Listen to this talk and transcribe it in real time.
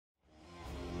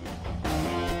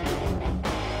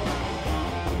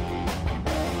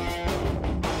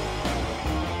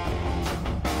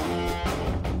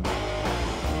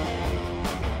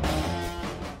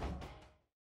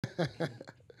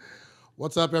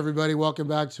What's up, everybody? Welcome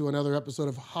back to another episode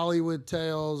of Hollywood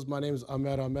Tales. My name is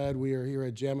Ahmed Ahmed. We are here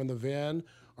at Jam in the Van.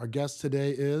 Our guest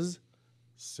today is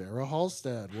Sarah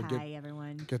Halstead. We'll Hi,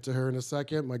 everyone. get to her in a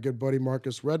second. My good buddy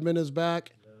Markus Redmond is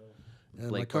back. And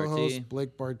Blake my co-host, Barty.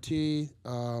 Blake Barty.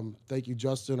 Thank you,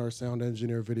 Justin, our sound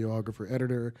engineer, videographer,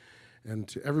 editor. And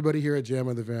to everybody here at Jam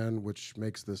in the Van, which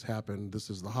makes this happen. This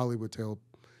is the Hollywood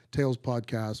Tales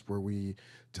podcast where we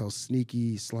tell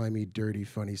sneaky, slimy, dirty,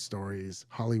 funny stories,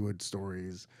 Hollywood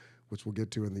stories, which we'll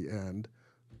get to in the end.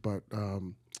 But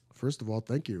first of all,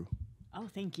 thank you. Oh,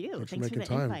 thank you. Thanks for Thanks for making the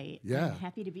time. invite. Yeah. I'm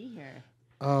happy to be here.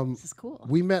 This is cool.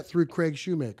 We met through Craig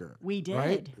Shoemaker. We did.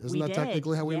 Right? Isn't that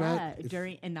technically how we met? Yeah,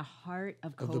 in the heart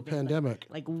of COVID. Of the pandemic.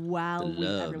 Like while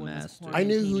Love everyone was master. I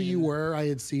knew who you quarantining. were. I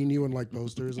had seen you in like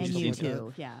posters and, And stuff you like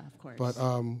too. Yeah, of course.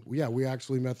 that. But yeah, we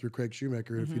actually met through Craig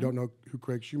Shoemaker. If you don't know who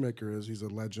Craig Shoemaker is, he's a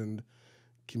legend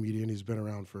comedian. He's been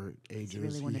around for ages.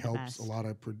 really one He of the helps best. a lot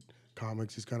of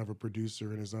comics. He's kind of a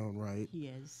producer in his own right. He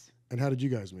is. And how did you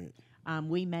guys meet?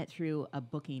 We met through a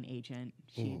booking agent.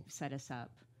 She set us up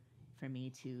for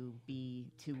me to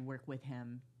work with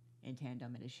him in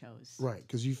tandem at his shows. Right,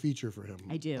 because you feature for him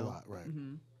I do. a lot, right?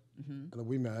 And then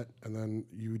we met, and then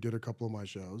you did a couple of my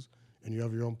shows, and you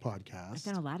have your own podcast. I've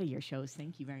done a lot of your shows.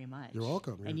 Thank you very much. You're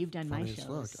welcome. And you've done my funny as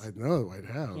shows. fuck. I know, I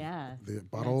have. Yeah. The That's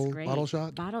bottle great.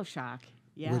 shock, Bottle Shock.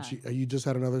 Yeah. which you just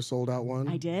had another sold out one.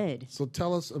 I did. So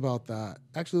tell us about that.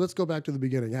 Actually, let's go back to the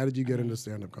beginning. How did you get into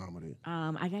stand-up comedy?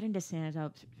 I got into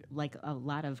stand-up like a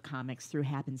lot of comics through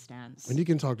happenstance. And you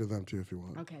can talk to them too if you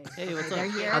want. Okay. Hey, what's They're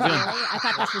up? here. How's it Really? going? I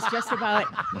thought this was just about.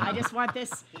 I just want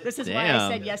this. This is why I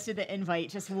Damn. said yes to the invite.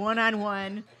 Just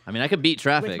one-on-one I mean, I could beat with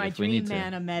traffic my if we dream need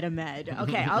man, to. Ahmed.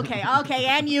 Okay,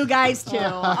 and you guys too.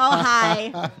 Oh,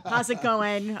 hi. How's it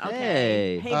going?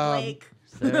 Okay. Hey. Blake.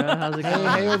 Sarah, how's it Hey, going?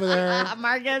 hey over there.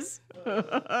 Marcus.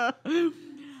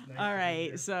 All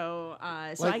right, so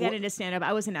I got into stand-up.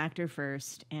 I was an actor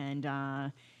first, and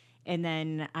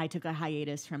then I took a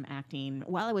hiatus from acting.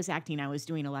 While I was acting, I was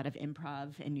doing a lot of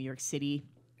improv in New York City.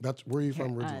 That's where are you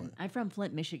from originally? I'm from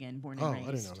Flint, Michigan, born and Oh, raised.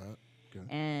 I didn't know that. Good.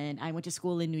 And I went to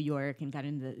school in New York and got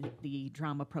into the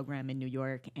drama program in New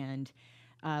York. And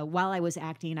while I was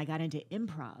acting, I got into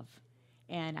improv.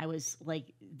 And I was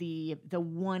like the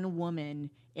one woman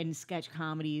in sketch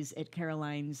comedies at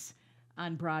Caroline's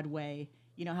on Broadway.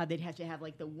 You know how they'd have to have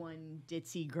like the one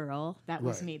ditzy girl? That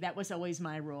was Right. me. That was always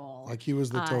my role. Like he was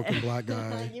the token black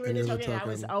guy, You were and the you're token. I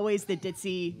was always the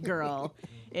ditzy girl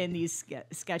in these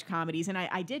sketch comedies, and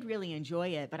I did really enjoy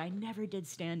it, but I never did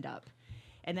stand up.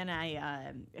 And then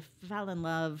I fell in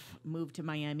love, moved to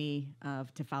Miami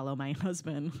to follow my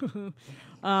husband.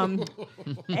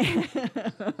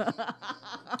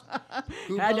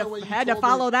 Who, by the way, you had to told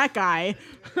follow me- that guy.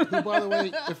 Who, by the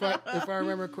way, if I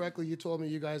remember correctly, you told me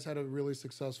you guys had a really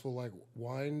successful like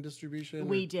wine distribution.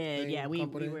 We or did, thing, yeah. We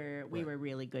company? were Right.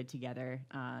 really good together.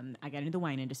 I got into the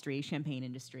wine industry, champagne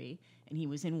industry, and he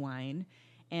was in wine.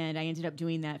 And I ended up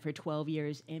doing that for 12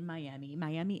 years in Miami.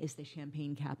 Miami is the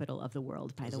champagne capital of the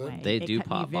world, by Is the it? way. They It do kept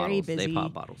me pop very bottles. They busy.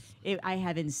 pop bottles. I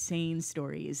have insane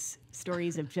stories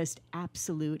of just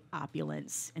absolute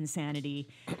opulence, insanity,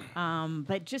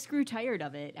 but just grew tired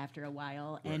of it after a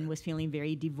while and was feeling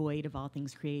very devoid of all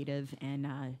things creative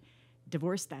and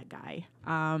divorced that guy.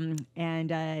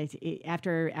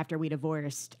 After we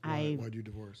divorced, Why'd you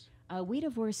divorce? we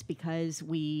divorced because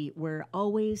we were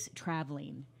always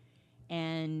traveling,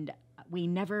 and we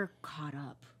never caught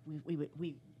up. We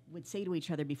would say to each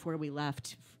other before we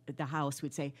left the house,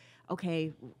 we'd say,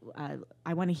 okay,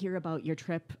 I want to hear about your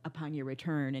trip upon your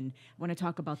return, and I want to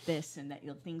talk about this and that,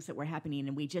 things that were happening,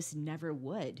 and we just never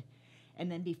would.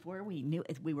 And then before we knew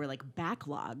it, we were like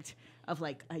backlogged of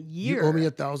like a year. You owe me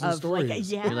 1,000 of, stories. Like,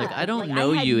 yeah, You're like, I don't I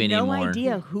know had you no anymore.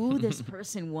 idea who this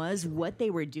person was, what they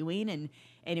were doing, and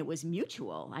it was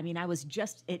mutual. I mean,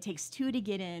 it takes two to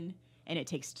get in, and it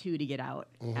takes two to get out.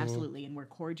 Absolutely. And we're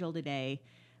cordial today.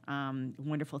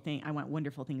 Wonderful thing. I want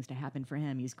wonderful things to happen for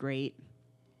him. He's great.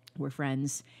 We're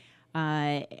friends.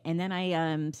 And then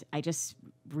I just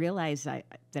realized that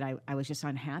I was just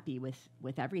unhappy with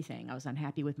everything. I was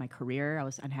unhappy with my career. I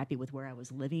was unhappy with where I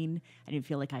was living. I didn't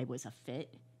feel like I was a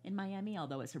fit in Miami,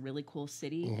 although it's a really cool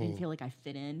city. I didn't feel like I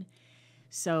fit in.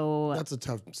 So That's a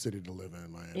tough city to live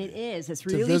in, Miami. it is. It's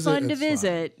really visit, fun to it's fun.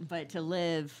 visit, but to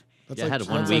live. That's Yeah, I had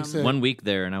that's like saying- 1 week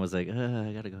there, and I was like,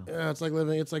 I gotta go. Yeah, it's like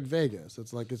living. It's like Vegas.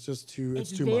 It's like it's too.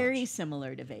 It's too very much.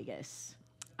 similar to Vegas.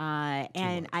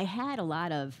 And much. I had a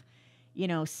lot of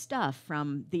stuff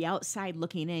from the outside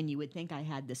looking in. You would think I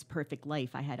had this perfect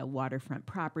life. I had a waterfront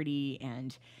property,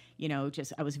 and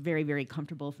I was very, very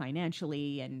comfortable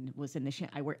financially, and was in the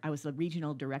I was the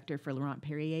regional director for Laurent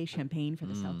Perrier Champagne for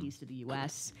the southeast of the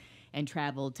U.S. and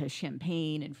traveled to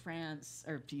Champagne in France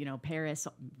or Paris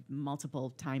multiple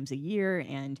times a year,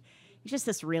 and it's just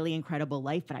this really incredible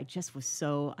life. But I just was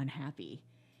so unhappy,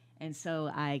 and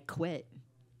so I quit.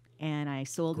 And I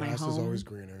sold my home. Grass is always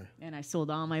greener. And I sold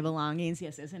all my belongings.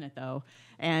 Yes, isn't it though?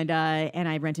 And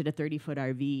I rented a 30-foot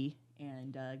RV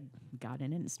and got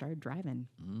in it and started driving.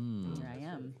 Here I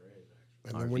am.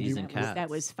 And then when RVs and cats. That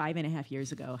was 5.5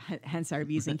 years ago. Hence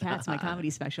RVs and Cats, my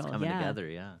comedy special. Coming together,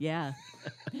 yeah. Yeah.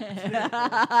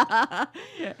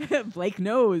 Blake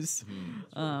knows.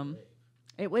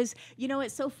 It was,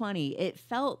 it's so funny. It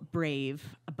felt brave,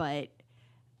 but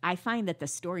I find that the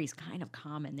story's kind of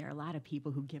common. There are a lot of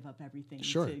people who give up everything.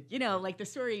 Sure. To, like the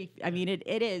story. I mean, it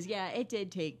is. Yeah, it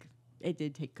did take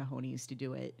cojones to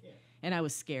do it, and I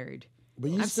was scared.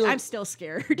 But I'm still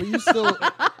scared.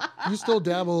 But you still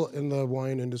dabble in the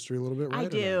wine industry a little bit, right?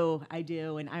 I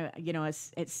do, and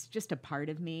it's just a part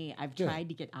of me. I've tried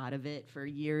to get out of it for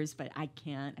years, but I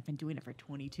can't. I've been doing it for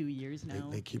 22 years now.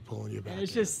 They keep pulling you back. And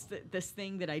it's just this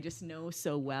thing that I just know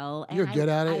so well. And You're good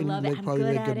at it, I and love you it. probably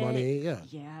I'm make good money. it.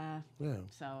 Yeah. Yeah.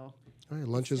 So. All right,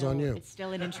 lunch is on you. It's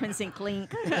still an intrinsic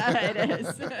link. It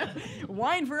is.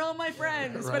 Wine for all my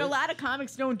friends. Right. But a lot of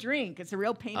comics don't drink. It's a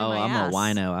real pain in my I'm ass. a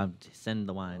wino. Send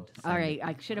the wine. All right,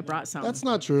 I should have brought some. That's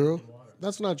not true.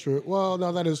 Well,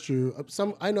 no, that is true.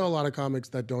 I know a lot of comics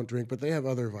that don't drink, but they have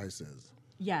other vices.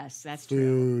 Yes, that's true.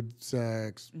 Food,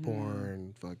 sex,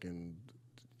 porn, fucking,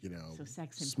 So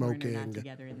sex and smoking. porn are not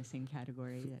together in the same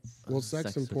category. That's... Well,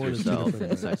 sex and with porn is yourself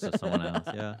different. and sex with someone else.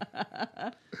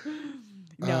 Yeah.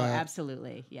 No,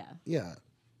 absolutely. Yeah. Yeah.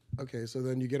 Okay, so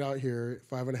then you get out here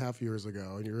 5.5 years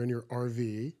ago, and you're in your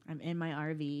RV I'm in my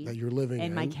RV. that you're living in.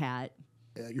 And my cat.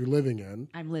 You're living in.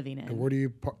 I'm living in. And where do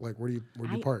you where do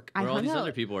you park? I Where all hung these out.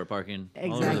 other people are parking. All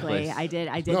over the Exactly. place. I did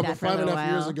No, that but for a little 5.5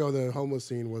 while. years ago, the homeless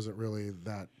scene wasn't really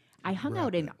that. I hung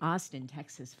out in rapid. Austin,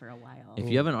 Texas for a while. If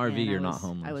you have an RV, And you're I not was-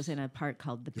 homeless. I was in a park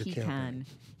called the You're Pecan. camping.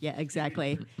 Yeah,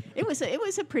 exactly. It was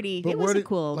a pretty. But It where was a did-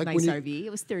 cool, like, nice when you- RV.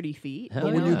 It was 30 feet. Hell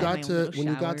But when yeah. you My got own to little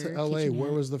LA, shower, where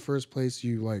kitchenette. was the first place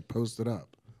you posted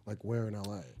up? Like where in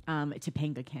LA?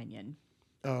 Topanga Canyon.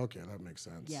 Oh, okay, that makes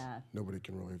sense. Yeah. Nobody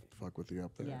can really fuck with you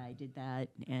up there. Yeah, I did that,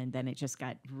 and then it just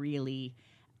got really.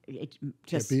 It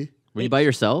just. Hippie? Were you by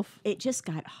yourself? It just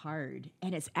got hard,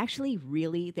 and it's actually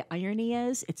really. The irony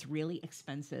is, it's really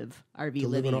expensive RV To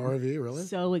live living. in an RV, really?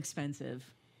 So expensive.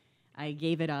 I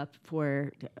gave it up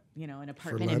for an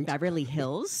apartment in Lent? Beverly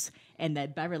Hills, and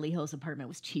that Beverly Hills apartment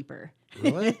was cheaper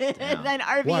Really? than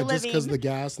RV Why? living. Just because of the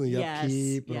gas and the Yes,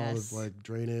 upkeep and all yes. the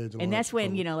drainage. And all And that that's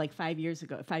when stuff? like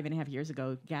 5.5 years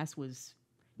ago, gas was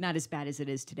not as bad as it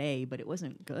is today, but it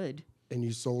wasn't good. And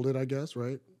you sold it, I guess,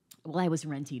 right? Well, I was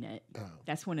renting it. Oh.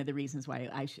 That's one of the reasons why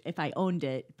if I owned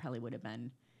it, it probably would have been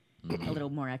a little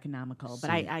more economical.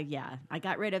 But I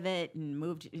got rid of it and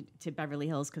moved to Beverly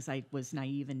Hills because I was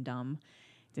naive and dumb.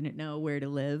 Didn't know where to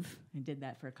live. I did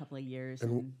that for a couple of years.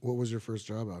 And what was your first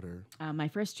job out here? My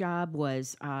first job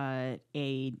was a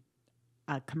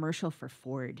commercial for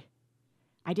Ford.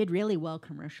 I did really well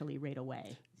commercially right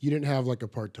away. You didn't have like a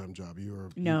part-time job. You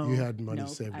had money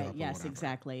saved up. or Yes, whatever.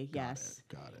 exactly. Got yes.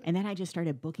 it, got it. And then I just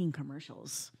started booking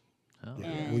commercials. Oh. Yeah.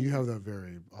 And- Well, you have that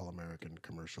very all-American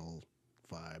commercial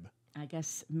vibe. I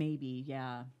guess maybe,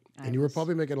 yeah. And you were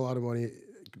probably making a lot of money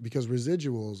because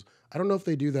residuals, I don't know if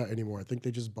they do that anymore. I think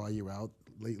they just buy you out.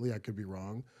 Lately, I could be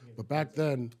wrong. But back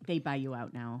then, They buy you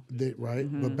out now. right?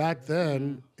 Mm-hmm. But back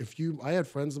then, I had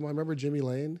friends of mine, remember Jimmy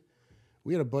Lane?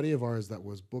 We had a buddy of ours that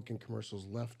was booking commercials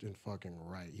left and fucking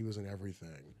right. He was in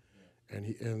everything.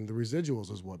 And the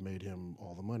residuals is what made him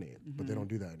all the money. But they don't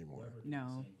do that anymore.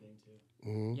 No.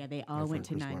 Mhm. Yeah, they all went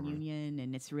to Chris Webber. non-union,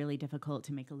 and it's really difficult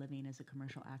to make a living as a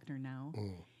commercial actor now.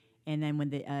 And then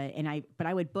when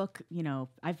I would book,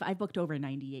 I've booked over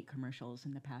 98 commercials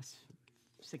in the past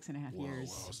 6.5 years.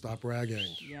 Whoa, stop bragging.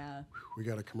 Yeah. We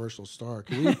got a commercial star.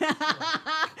 Can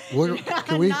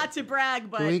we Not to brag,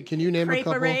 but can you name a crepe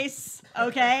couple? race,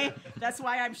 okay? That's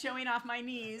why I'm showing off my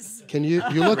knees. Can you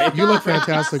look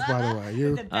fantastic, by the way.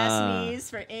 The best knees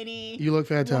for any You look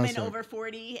fantastic. woman over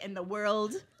 40 in the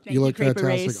world. Thank You look Crepe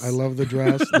fantastic. Race. I love the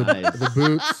dress, Nice. the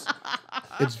boots.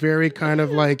 It's very kind of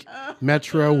like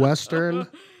Metro Western.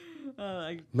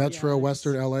 Metro yeah,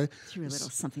 Western LA. Threw a little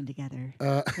something together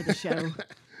for the show.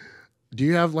 Do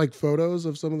you have like photos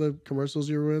of some of the commercials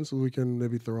you were in so we can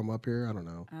maybe throw them up here? I don't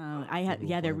know.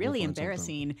 They're really find something.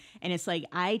 embarrassing, and it's like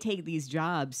I take these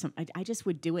jobs. I just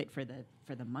would do it for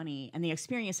the money and the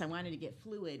experience. I wanted to get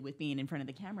fluid with being in front of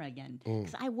the camera again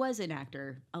because I was an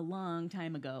actor a long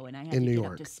time ago, and I had In to New get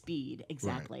York. up to speed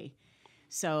exactly.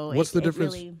 So What's the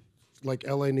difference? Really, Like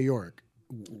L.A., New York.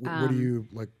 What do you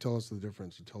like? Tell us the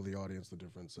difference. Or tell the audience the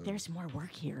difference. there's more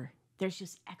work here. There's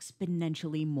just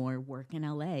exponentially more work in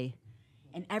LA.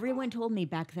 And everyone told me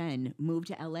back then, move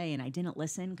to LA, and I didn't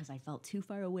listen because I felt too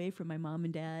far away from my mom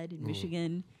and dad in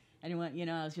Michigan. I didn't want,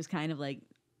 I was just kind of like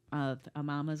a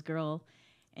mama's girl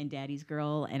and daddy's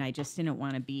girl, and I just didn't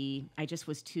want to be, I just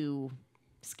was too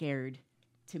scared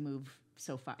to move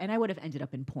so far. And I would have ended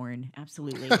up in porn,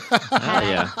 absolutely.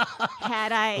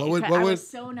 Had I, I was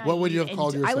so naive. What would you have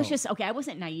called yourself? I was just, I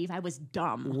wasn't naive, I was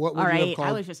dumb. What would all you have right? called,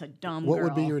 I was just a dumb What girl.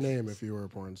 would be your name if you were a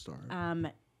porn star?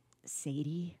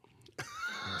 Sadie.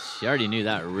 She already knew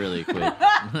that really quick.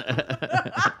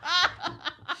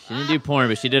 She didn't do porn,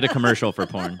 but she did a commercial for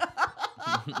porn.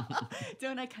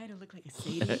 Don't I kind of look like a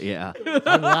Sadie? Yeah.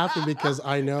 I'm laughing because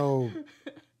I know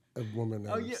a woman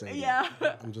named Sadie. Yeah.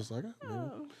 I'm just like,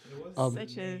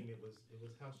 Such a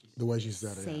the way she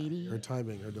said it, Sadie. her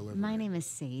timing, her delivery. My name is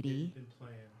Sadie.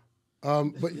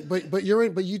 But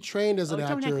you trained as an Don't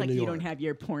actor act in like New you York. don't have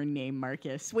your porn name,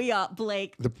 Marcus. We all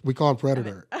Blake. We call him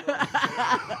Predator.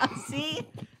 See,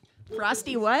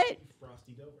 Frosty what?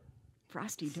 Frosty Dover.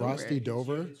 Frosty Dover. Frosty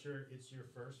Dover. It's your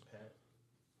first pet,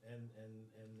 and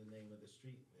the name of the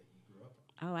street that you grew up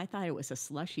on. Oh, I thought it was a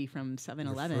slushie from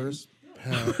 7-Eleven. First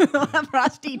pet.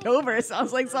 Frosty Dover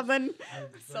sounds like something.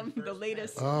 The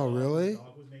latest. Oh, really? The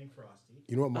dog was named Frosty,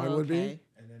 You know what mine would be?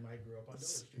 and then I grew up on Dover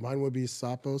Street. Mine would be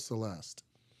Sapo Celeste.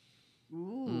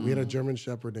 Ooh. We had a German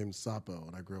Shepherd named Sapo,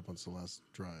 and I grew up on Celeste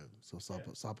Drive. So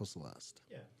Sapo Celeste.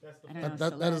 Yeah, that's the. I don't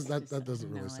know, That doesn't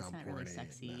really that's sound not really porny.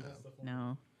 sexy. No.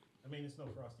 No. I mean, it's no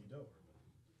Frosty Dover.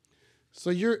 So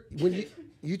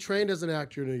you trained as an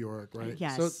actor in New York, right?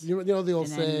 Yes. So you know the old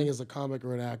And saying, then- as a comic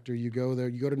or an actor, you go there,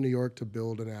 you go to New York to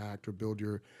build an act or build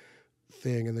your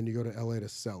thing, and then you go to LA to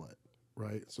sell it,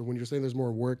 right? So when you're saying there's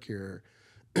more work here,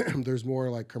 there's more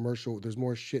like commercial, there's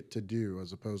more shit to do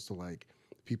as opposed to like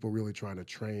people really trying to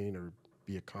train or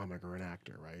be a comic or an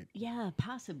actor, right? Yeah,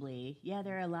 possibly. Yeah,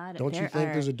 there are a lot. Don't you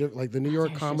think there's a like the New York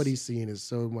there's comedy just- scene is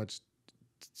so much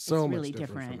it's much really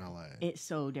different from LA. It's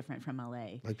so different from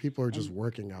LA. Like people are just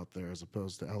working out there as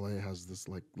opposed to LA has this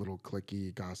like little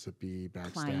clicky, gossipy,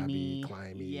 backstabby,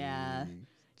 climby. Yeah. slimy.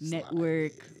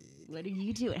 Network. What are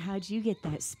you doing? How'd you get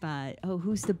that spot? Oh,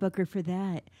 who's the booker for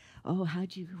that? Oh,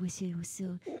 how'd you? Was it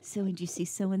so? Did you see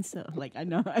so and so? Like I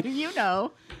know, you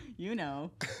know. You know,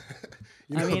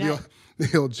 I mean,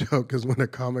 the old joke is when a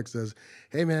comic says,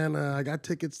 "Hey man, I got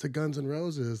tickets to Guns N'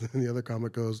 Roses," and the other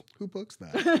comic goes, "Who books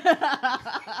that?"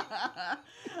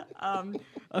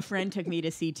 A friend took me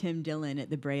to see Tim Dillon at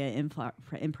the Brea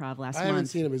Improv last I month. haven't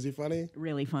seen him. Is he funny?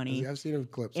 Really funny. I've seen him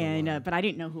clips. And online. but I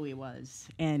didn't know who he was,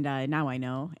 and now I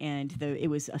know. And it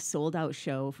was a sold out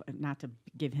show. Not to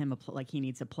give him like he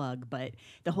needs a plug, but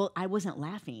I wasn't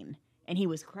laughing, and he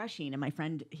was crushing. And my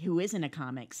friend, who isn't a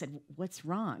comic, said, "What's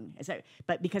wrong?"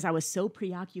 But because I was so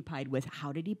preoccupied with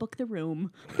how did he book the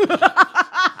room.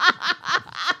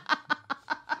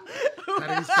 How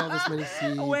did he sell this many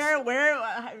seats? Where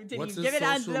did What's he his give it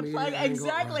on social the media plug? angle?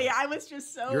 Exactly. Right. I was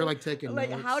just so. You're like taking like,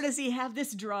 notes. how does he have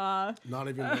this draw? Not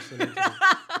even listening to it.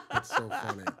 It's so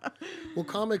funny. Well,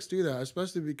 comics do that,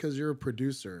 especially because you're a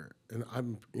producer, and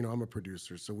I'm a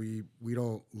producer, so we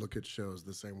don't look at shows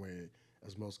the same way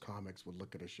as most comics would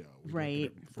look at a show. We look at Right,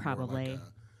 it for more probably. Like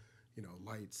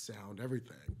light, sound,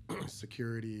 everything,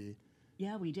 security.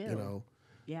 Yeah, we do. You know,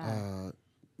 Yeah.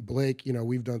 Blake.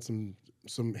 We've done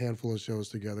some handful of shows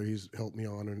together. He's helped me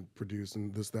on and produce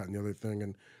and this, that, and the other thing,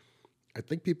 and I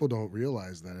think people don't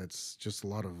realize that it's just a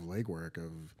lot of legwork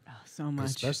of. So much.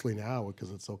 Especially now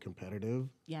because it's so competitive.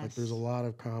 Yes. Like there's a lot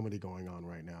of comedy going on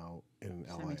right now in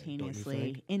LA. Simultaneously Don't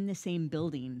you think? in the same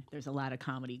building, there's a lot of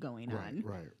comedy going on.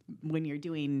 Right. When you're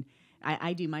doing,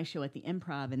 I do my show at the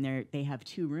Improv, and they have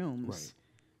 2 rooms. Right.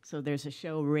 So there's a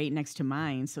show right next to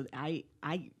mine. So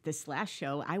this last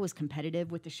show, I was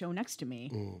competitive with the show next to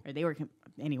me, or they were.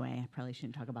 Anyway, I probably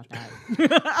shouldn't talk about that.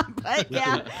 But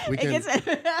yeah, we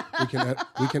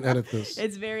can edit this.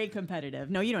 It's very competitive.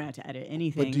 No, you don't have to edit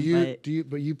anything.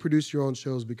 But you produce your own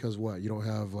shows because what? You don't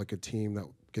have like a team that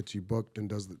gets you booked and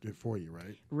does it for you,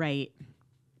 right? Right.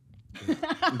 Right.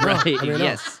 I mean, no.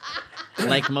 Yes.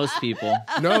 Like most people.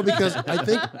 No, because I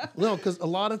think because a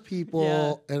lot of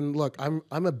people and look, I'm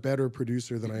a better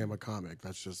producer than I am a comic.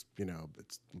 That's just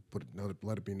it's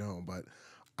let it be known. But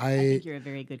I think you're a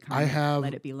very good comic. I have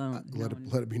Let it be known. let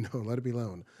it be known. Let it be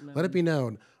known. Known. Let it be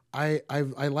known. I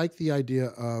like the idea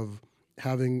of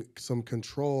having some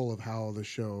control of how the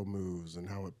show moves and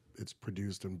how it's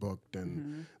produced and booked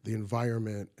and the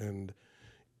environment. And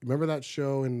remember that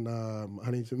show in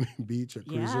Huntington Beach at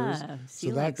Cruisers? Yeah,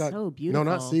 Sea Legs, so beautiful.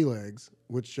 No, not Sea Legs.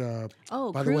 Which by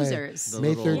Cruisers. the way,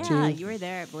 May 13th. Yeah, you were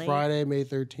there, Blake. Friday, May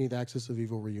 13th, Axis of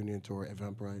Evil reunion tour,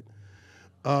 Eventbrite.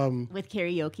 With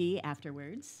karaoke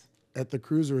afterwards. At the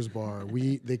Cruisers bar,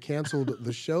 they canceled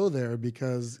the show there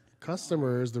because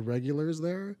customers, the regulars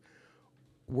there,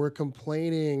 were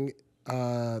complaining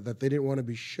that they didn't want to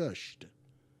be shushed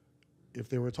if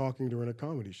they were talking during a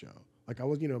comedy show. Like I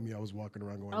was walking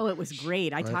around going, oh, it was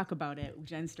great. I right? talk about it.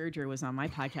 Jen Sturger was on my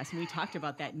podcast, and we talked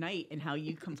about that night and how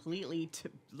you completely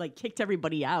kicked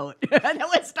everybody out that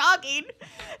was talking.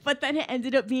 But then it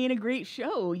ended up being a great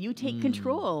show. You take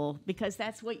control because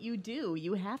that's what you do.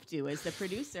 You have to as the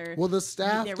producer. Well, the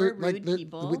staff, there were rude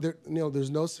people.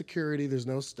 There's no security, there's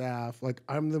no staff. Like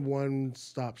I'm the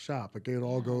one-stop shop. Like it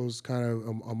all goes kind of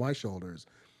on my shoulders.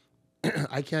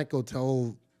 I can't go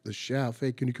tell the chef,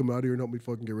 hey, can you come out here and help me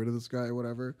fucking get rid of this guy or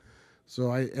whatever? So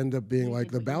I end up being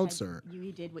like the bouncer.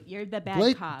 You did what you're the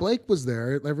bad cop. Blake was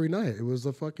there every night. It was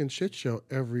a fucking shit show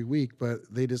every week. But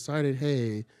they decided,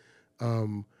 hey,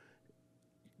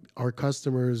 our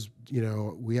customers,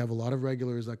 we have a lot of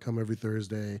regulars that come every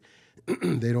Thursday.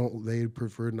 They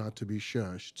prefer not to be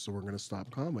shushed, so we're gonna stop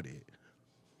comedy.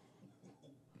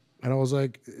 And I was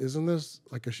like, "Isn't this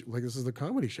like this is the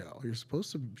comedy show? You're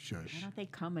supposed to shush." Why don't they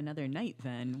come another night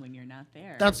then when you're not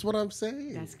there? That's what I'm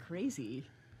saying. That's crazy.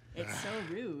 It's so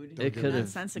rude. It could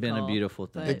have been a beautiful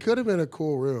thing. It could have been a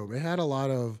cool room. It had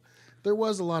there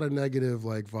was a lot of negative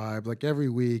vibe. Like every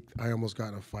week, I almost got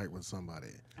in a fight with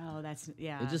somebody. Oh,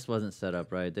 It just wasn't set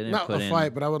up right. They didn't Not put a in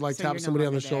fight, but I would So tap you're no somebody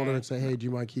on the longer shoulder there. and say, "Hey, do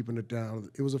you mind keeping it down?"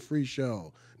 It was a free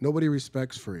show. Nobody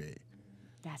respects free.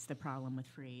 That's the problem with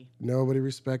free. Nobody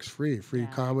respects free. Free Yeah.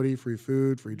 comedy, free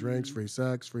food, free drinks, free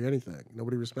sex, free anything.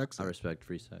 Nobody respects I it. respect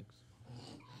free sex.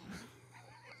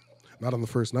 Not on the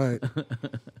first night.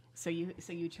 So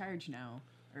you charge now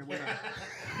or whatever.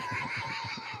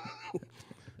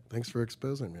 Thanks for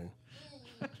exposing me.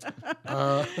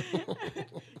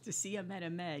 To see Ahmed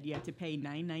Ahmed, you have to pay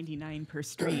 $9.99 per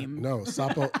stream. No,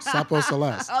 Sapo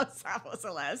Celeste. Oh, Sapo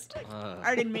Celeste.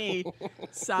 Pardon me.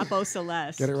 Sapo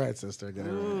Celeste. Get it right, sister. Get it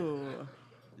right. Ooh.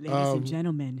 Ladies and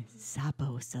gentlemen,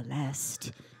 Sapo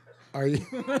Celeste. Are you?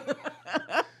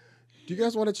 Do you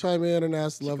guys want to chime in and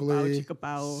ask lovely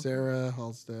chicka-bow. Sarah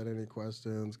Halstead any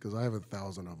questions? Because I have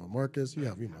 1,000 of them. Marcus, you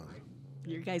have mine.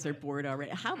 You guys are bored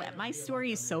already. My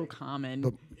story is so common.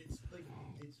 But- It's weird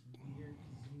 'cause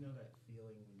you know that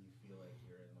feeling when you feel like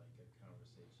you're in a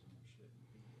conversation you shouldn't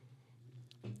be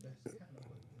in. That's kind of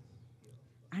what this feels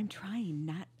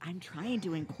like. I'm trying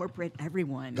to incorporate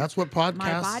everyone. That's what podcasts.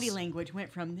 My body language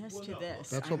went from this to this.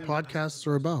 That's what podcasts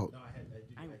are about. No, I do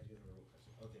have a real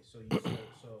question. Okay,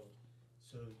 so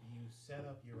you set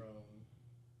up your own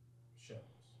shows,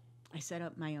 I set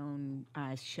up my own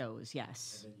shows.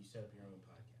 Yes. and then you set up your own podcast.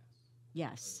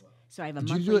 Yes. So I have a Did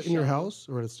you monthly do it in your show. house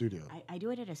or at a studio? I do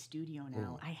it at a studio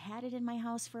now. I had it in my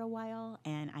house for a while,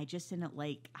 and I just didn't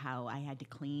like how I had to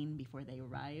clean before they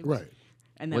arrived. Right.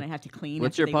 And then I have to clean.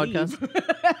 What's after your they podcast?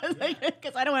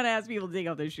 Because I don't want to ask people to take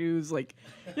off their shoes, so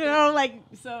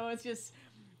it's just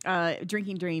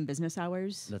drinking during business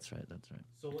hours. That's right.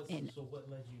 So what led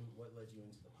you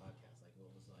into the podcast? Like what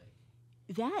was like?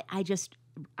 That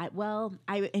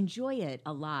I enjoy it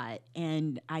a lot,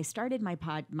 and I started my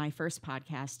first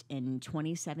podcast in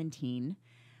 2017,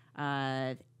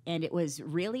 and it was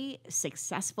really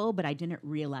successful, but I didn't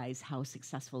realize how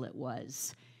successful it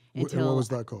was And until what was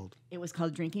that called? it was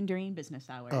called Drinking During Business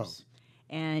Hours. Oh.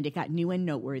 And it got new and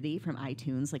noteworthy from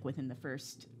iTunes, within the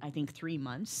first, I think, 3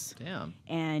 months. Damn.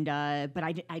 And but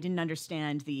I didn't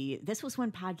understand this was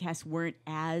when podcasts weren't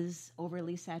as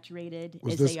overly saturated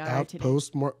Was as this they are out today.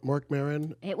 post Mark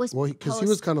Maron? It was because he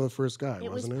was kind of the first guy, It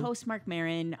was wasn't he? post Mark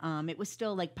Maron. It was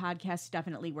still podcasts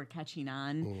definitely were catching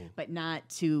on, but not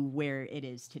to where it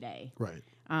is today. Right.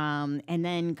 And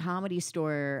then Comedy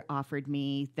Store offered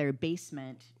me their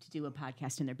basement to do a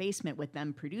podcast in their basement with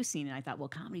them producing, and I thought, well,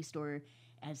 Comedy Store,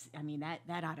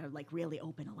 that ought to really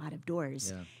open a lot of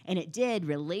doors, Yeah. and it did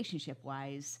relationship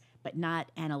wise, but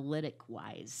not analytic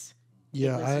wise.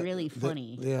 Yeah, it was really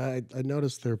funny. I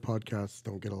noticed their podcasts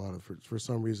don't get a lot of for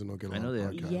some reason don't get a I lot know of they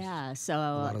have. podcasts. Yeah,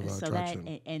 lot of so traction.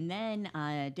 that, and then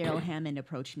Daryl Hammond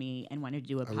approched me and wanted to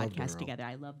do a I love podcast Daryl. together.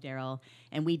 I love Daryl,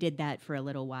 and we did that for a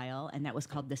little while, and that was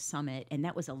called The Summit, and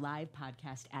that was a live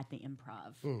podcast at the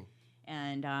Improv.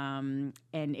 and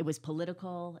it was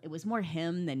political. It was more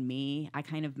him than me. I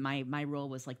kind of my role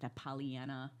was like that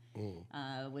Pollyanna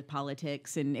with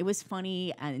politics, and it was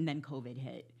funny. And then COVID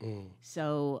hit,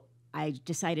 so I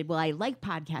decided, well, I like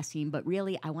podcasting, but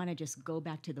really I want to just go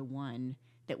back to the one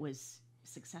that was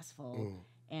successful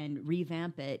and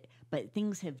revamp it. But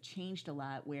things have changed a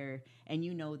lot and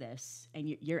you know this, and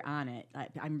you're on it.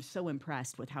 I'm so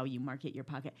impressed with how you market your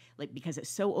podcast, like, because it's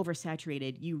so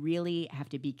oversaturated. You really have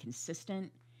to be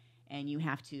consistent, and you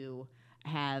have to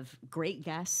have great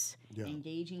guests,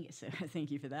 engaging. So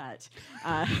thank you for that.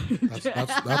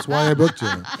 That's why I booked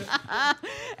you.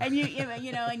 And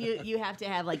you have to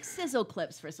have like sizzle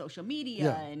clips for social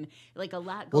media, and like a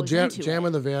lot goes into Jam it.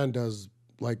 in the Van does,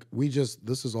 like,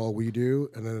 this is all we do,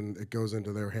 and then it goes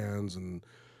into their hands, and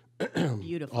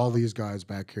Beautiful. all these guys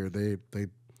back here, they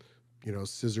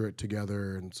scissor it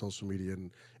together, and social media,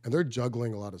 and they're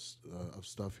juggling a lot of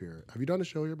stuff here. Have you done a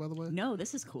show here, by the way? No,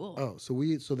 this is cool. Oh, so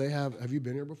they have you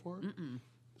been here before? Mm-mm.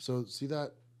 So see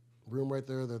that room right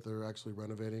there that they're actually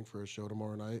renovating for a show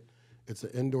tomorrow night? It's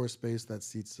an indoor space that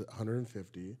seats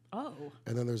 150. Oh.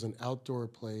 And then there's an outdoor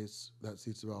place that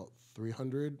seats about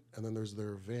 300, and then there's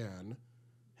their van,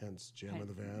 hence Jam in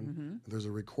the Van. Mm-hmm. There's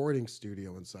a recording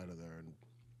studio inside of there, and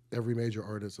every major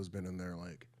artist has been in there,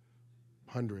 like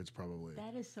hundreds probably.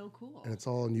 That is so cool. And it's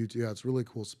all on YouTube. Yeah, it's a really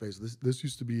cool space. This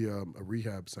used to be a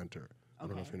rehab center. I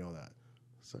don't know if you know that.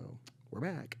 So we're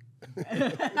back.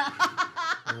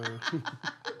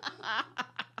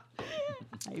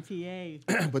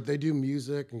 IPA. But they do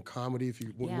music and comedy.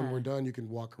 When we're done, you can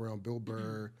walk around. Bill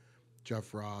Burr,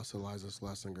 Jeff Ross, Eliza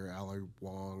Schlesinger, Ali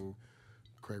Wong,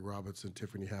 Craig Robinson,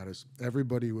 Tiffany Haddish.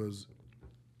 Everybody was,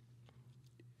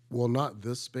 well, not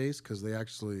this space, because they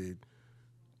actually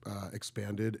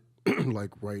expanded like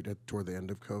toward the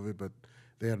end of COVID, but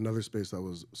they had another space that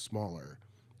was smaller.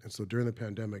 And so during the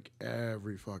pandemic,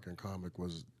 every fucking comic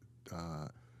was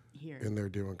here in there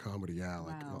doing comedy. Yeah,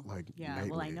 like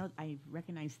nightly. Well, I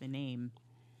recognize the name.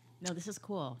 No, this is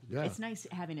cool. Yeah. It's nice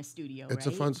having a studio. It's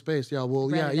right? a fun space. Yeah. Well,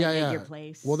 Rather than yeah. your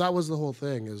place. Well, that was the whole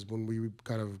thing, is when we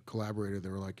kind of collaborated, they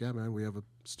were like, yeah, man, we have a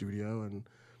studio, and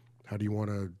how do you want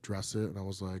to dress it? And I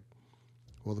was like,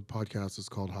 well, the podcast is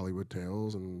called Hollywood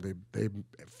Tales, and they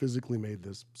physically made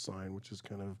this sign, which is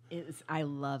kind of, I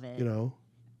love it.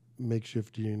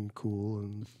 Makeshifty and cool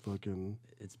and fucking.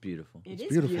 It's beautiful. It's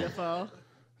beautiful.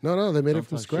 No, they made it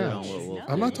from scratch.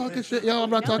 I'm not talking shit. Yo,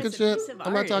 I'm not talking shit.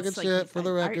 I'm not talking shit. For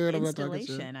the record, I'm not talking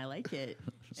shit. I like it.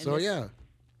 So yeah.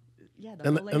 Yeah,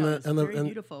 the whole layout is very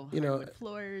beautiful. Hardwood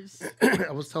floors.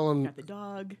 I was telling. Got the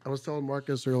dog. I was telling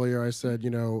Marcus earlier. I said,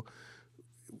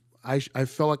 I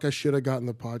felt like I should have gotten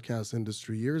the podcast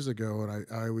industry years ago, and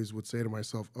I always would say to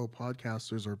myself, oh,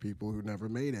 podcasters are people who never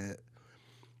made it,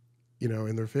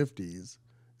 in their 50s.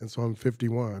 And so I'm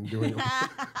 51 doing a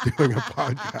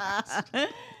podcast.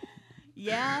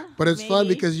 Yeah. But it's fun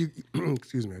because you,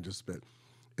 excuse me, I just spit.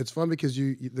 It's fun because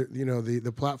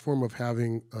the platform of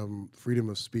having freedom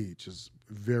of speech is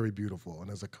very beautiful. And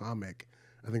as a comic,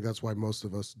 I think that's why most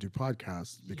of us do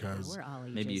podcasts, because we're all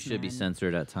ages, maybe you should be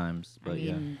censored at times, but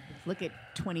look at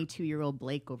 22-year-old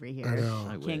Blake over here. I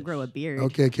know. Can't grow a beard.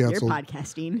 Okay, cancel. You're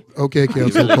podcasting. Okay,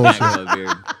 cancel really culture. can't grow a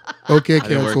beard. Okay, I've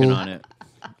been working cancel. on it.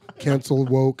 Cancel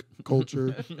woke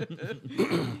culture.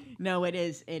 No, it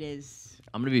is.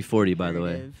 I'm gonna be 40, by the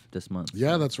way, this month.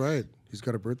 Yeah, that's right. He's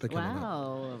got a birthday coming up.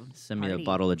 Wow. Send me a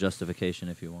bottle of justification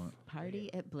if you want.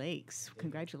 Party at Blake's.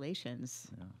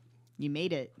 Congratulations. Yeah. You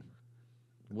made it.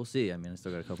 We'll see. I mean, I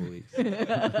still got a couple weeks.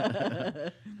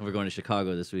 We're going to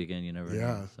Chicago this weekend. You never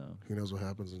know. So who knows what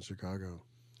happens in Chicago?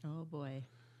 Oh boy.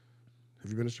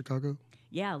 Have you been to Chicago?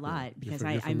 Yeah, a lot, because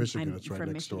you're from Michigan. I'm it's right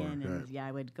from next Michigan, door. and Yeah.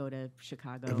 I would go to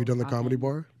Chicago. Have you done the comedy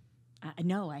bar?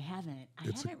 No, I haven't. I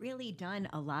haven't really done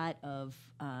a lot of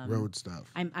road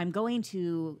stuff. I'm going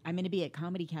to be at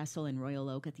Comedy Castle in Royal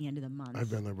Oak at the end of the month.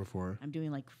 I've been there before. I'm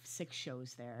doing like 6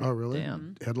 shows there. Oh, really?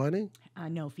 Damn. Headlining?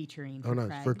 No, featuring. Oh, nice.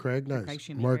 Craig, For Craig, nice. Craig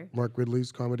Schumacher. Mark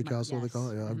Ridley's Comedy Castle, yes. they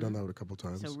call it. Yeah, I've done that a couple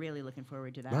times. So really looking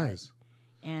forward to that. Nice.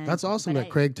 And that's awesome that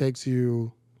Craig takes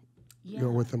you. Yeah.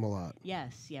 You're with him a lot.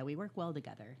 Yes, yeah, we work well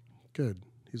together. Good.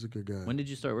 He's a good guy. When did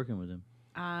you start working with him?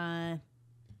 Right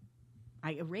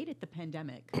at the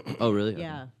pandemic. Oh, really?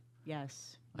 Yeah. Okay.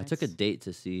 Yes. I took a date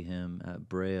to see him at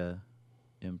Brea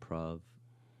Improv,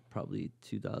 probably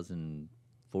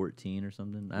 2014 or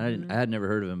something. I had never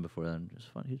heard of him before then. Just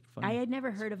fun. He's funny. I had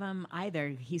never heard of him either.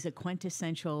 He's a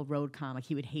quintessential road comic.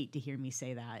 He would hate to hear me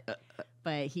say that,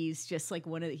 but he's just like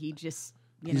he just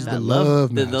You He's know? the That love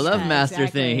the master. love Yeah, master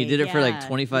thing. He exactly. did it for like Yeah,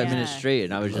 25 minutes yeah. straight,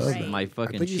 and I was just Right. my I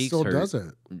fucking think he cheeks still hurt. does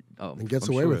it. Oh, And gets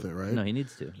I'm away sure. with it, right? No, he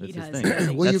needs to. He That's does. his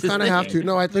thing. Well, you That's his kind of have to. thing.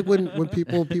 No, I think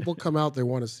when people come out, they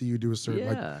want to see you do a certain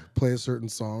Yeah. like play a certain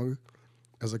song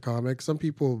as a comic. Some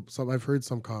I've heard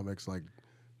some comics like.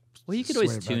 Well, you could sway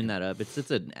always it back. tune that up.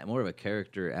 It's a more of a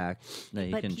character act that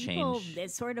you But can people, change.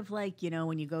 it's sort of like,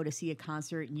 when you go to see a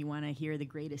concert and you want to hear the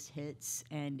greatest hits,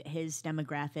 and his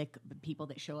demographic, the people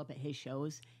that show up at his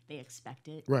shows, they expect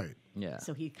it. Right. Yeah.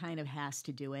 So he kind of has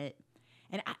to do it.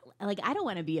 And I don't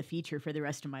want to be a feature for the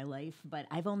rest of my life, but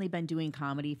I've only been doing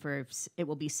comedy for, it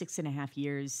will be 6.5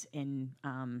 years in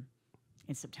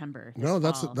September. No,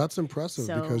 this fall. that's impressive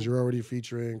because So- you're already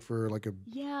featuring for like a.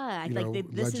 Yeah, you like know,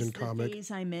 this is legend the comic.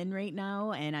 phase I'm in right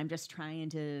now, and I'm just trying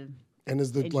to. And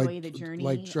is the Enjoy like the journey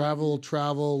like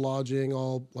travel, lodging,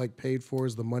 all like paid for?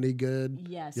 Is the money good?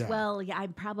 Yes. Yeah. Well, yeah,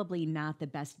 I'm probably not the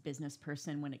best business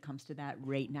person when it comes to that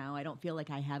right now. I don't feel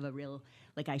like I have a real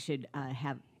like I should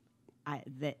have. You're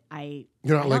not I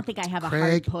like don't think I have a hard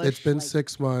Craig. push. It's been like,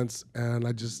 6 months, and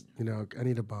I just I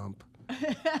need a bump.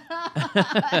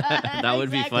 That would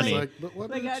be Exactly. funny. Like, but what?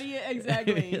 Like, how bitch? do you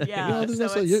exactly? Yeah. No, this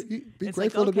so is you be it's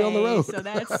grateful like, to be on the okay,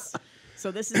 road. So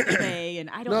this is the pay, and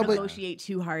I don't No, but- negotiate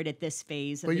too hard at this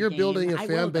phase. Of But the you're game. building a I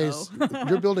fan will, base. though.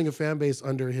 You're building a fan base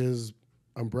under his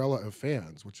umbrella of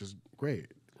fans, which is great,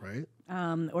 right?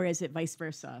 Or is it vice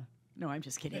versa? No, I'm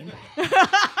just kidding.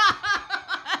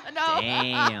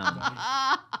 Damn.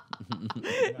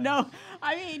 No,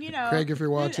 I mean, Craig, if you're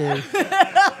watching,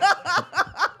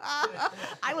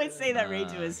 I would say that right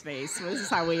to his face. This is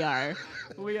how we are.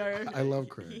 We are. I love He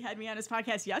Craig. had me on his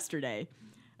podcast yesterday,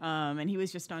 and he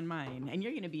was just on mine. And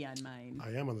you're going to be on mine I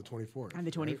am on the 24th. on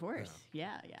the right? 24th.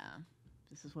 Yeah.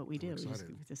 This is what we do.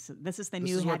 excited. This is the This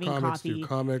new is what having comics coffee. do.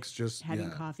 Comics just Having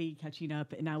yeah. coffee, catching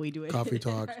up, and now we do it. Coffee in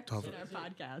talk, our, tough- in our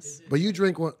podcast. But you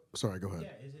drink what? Sorry, go ahead.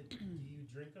 Yeah, is it? Do you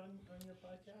drink on your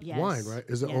podcast? Yes. Wine, right?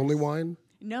 Is it Yes. only wine?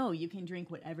 No, you can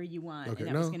drink whatever you want. Okay,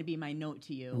 and that was no. going to be my note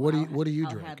to you. What do you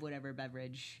I'll drink? have whatever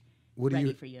beverage What do ready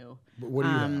you? for you. What do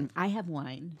you have? I have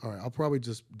wine. All right, I'll probably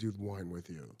just do wine with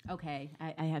you Okay,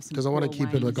 I have some. because I want to cool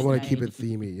keep it like I wines want to keep today.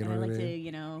 it themey. You know And I what I like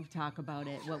mean? to, talk about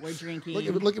it, what we're drinking.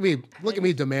 Look at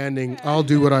me demanding. I'll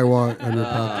do what I want on your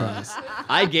podcast.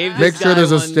 I gave this Make sure guy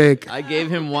there's a one- steak. I gave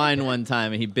him wine one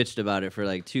time, and he bitched about it for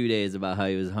like 2 days about how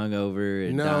he was hungover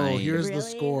and No, dying. here's Really? the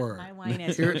score. My wine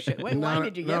has Here- no sugar. What wine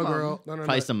did you no, give him? girl. No,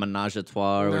 Probably some menage a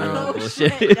trois or No. whatever that Oh,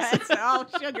 bullshit shit, is. that's all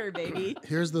sugar, baby.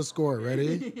 Here's the score.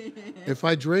 Ready? If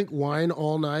I drink wine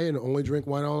all night and only drink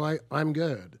wine all night, I'm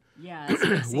good. Yeah. It's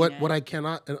mixing What it. I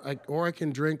cannot, or I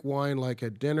can drink wine like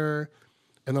at dinner,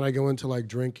 and then I go into like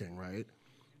drinking, right?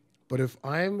 But if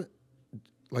I'm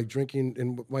like drinking,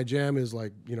 and my jam is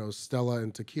like Stella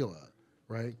and tequila,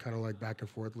 right? Kind of like back and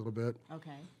forth a little bit.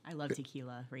 Okay, I love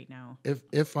tequila right now.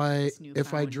 If I It's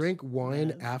newfound drink wine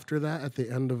love. after that at the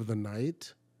end of the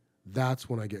night, that's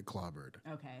when I get clobbered.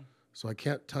 Okay. So I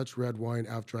can't touch red wine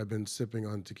after I've been sipping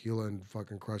on tequila and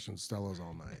fucking crushing Stellas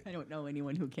all night. I don't know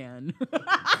anyone who can.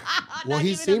 Well, Not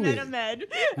he's even seen me. a med.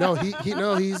 No,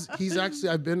 he's actually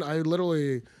I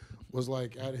literally was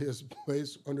like at his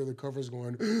place under the covers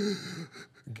going,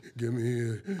 give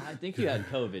me I think you had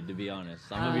COVID, to be honest.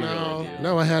 I'm gonna be real with you.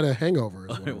 no, I had a hangover.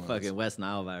 Is what it Or was. fucking West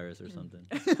Nile virus or something.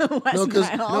 No,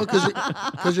 Nile.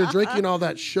 because you're drinking all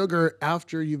that sugar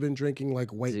after you've been drinking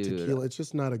like white Dude. tequila. It's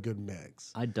just not a good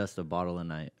mix. I dust a bottle a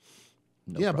night.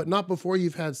 No Yeah, but problem. not before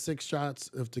you've had 6 shots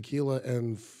of tequila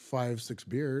and 5-6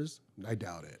 beers. I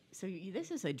doubt it. So this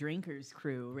is a drinkers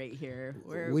crew right here.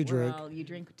 We drink. You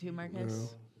drink too, Marcus?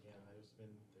 Yeah, there's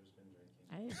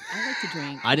been drinking. I like to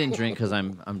drink. I didn't drink because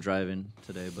I'm driving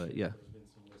today, but yeah. There's been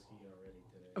some whiskey already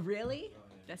today. Really?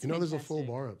 That's There's a full fantastic.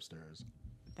 bar upstairs.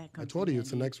 That I comes told in you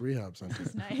it's the handy. next rehab center.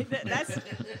 It's nice. That's.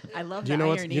 I love Do you the know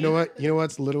what's irony. you know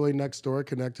what's literally next door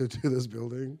connected to this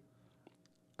building?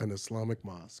 An Islamic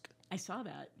mosque. I saw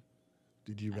that.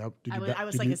 Did you have? Did I you? was, ba- I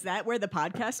was did like, you- is that where the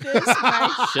podcast is?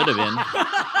 Right? Should have been.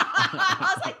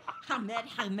 I was like, Ahmed.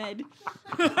 Ahmed.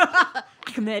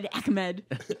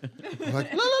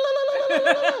 like, la, la, la, la, la,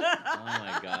 la, la, la. Oh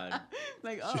my god.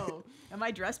 Like, oh, am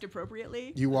I dressed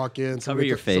appropriately? You walk in. Somebody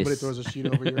your somebody face. throws a sheet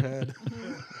over your head.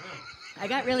 I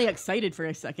got really excited for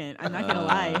a second. I'm not gonna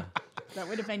lie. That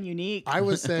would have been unique. I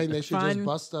was saying they should Fun. just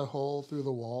bust a hole through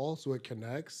the wall so it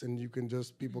connects, and you can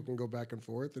just people can go back and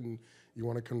forth. And you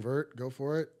want to convert, go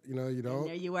for it. You don't. And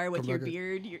there you are with Come your back and-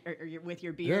 beard, with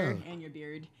your beer Yeah. and your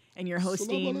beard, and you're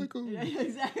hosting. Assalamu alaikum.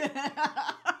 Exactly.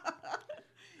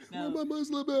 No. I'm a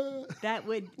Muslim. That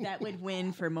would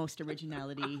win for most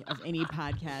originality of any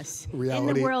podcast in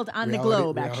Reality- the world, on the reality-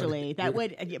 globe. reality. Actually, that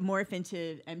would morph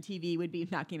into MTV would be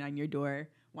knocking on your door.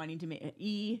 wanting to make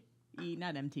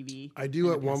not MTV. I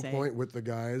do at one NWSA. point with the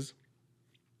guys,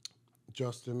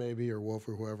 Justin maybe or Wolf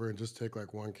or whoever, and just take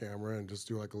like one camera and just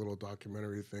do like a little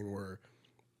documentary thing where,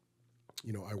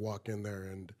 you know, I walk in there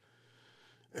and,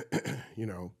 you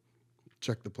know,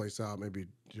 check the place out, maybe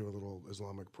do a little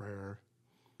Islamic prayer.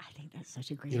 I think that's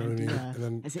such a great You know what I idea. mean? And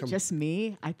then Is it come- just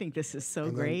me? I think this is so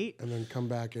and great. Then, and then come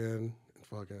back in and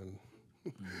fucking.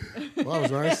 Well,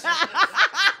 that was nice.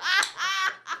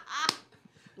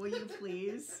 Will you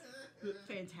please?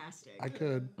 Fantastic. I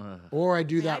could, or I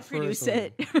do May that I produce first.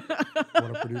 it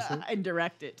Want to produce it? and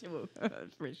direct it too,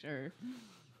 for sure.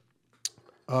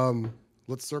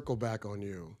 Let's circle back on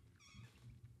you.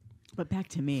 But back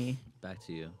to me. Back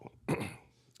to you.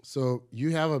 So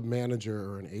you have a manager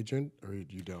or an agent, or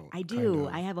you don't? I do. Kind of.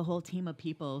 I have a whole team of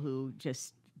people who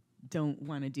just don't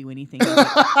want to do anything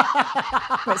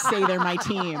but say they're my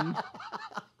team.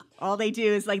 All they do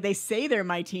is like they say they're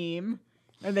my team,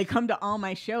 and they come to all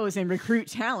my shows and recruit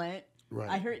talent. Right.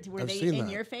 I heard. Were I've they seen in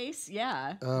that. your face?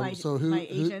 Yeah. So my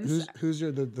agents. who's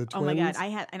your the twins? Oh my God! I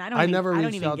have, and I don't. I even, never I don't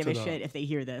reached even out give to a them. shit if they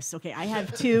hear this. Okay, I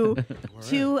have two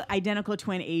identical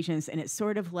twin agents, and it's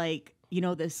sort of like, you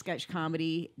know, the sketch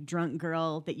comedy drunk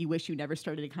girl that you wish you never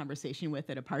started a conversation with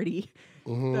at a party.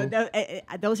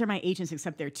 Mm-hmm. Those are my agents,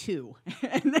 except they're two.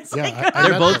 And that's Yeah, like, I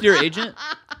They're met both them. your agent?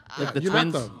 Like the You met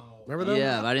twins? them. Remember them?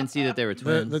 Yeah, but I didn't see that they were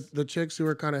The, twins. the chicks who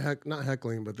were kind of not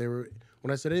heckling, but they were.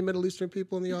 When I said any Middle Eastern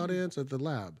people in the Mm-hmm. audience at the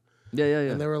lab, Yeah.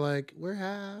 and they were like, "We're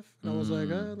half," and I was like,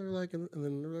 "Oh," they were like, and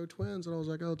then they were twins, and I was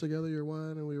like, "Oh, together you're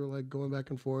one," and we were like going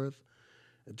back and forth.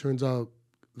 It turns out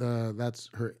that's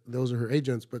her. Those are her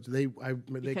agents, but they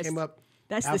Because came up.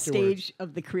 that's the afterwards. stage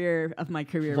of my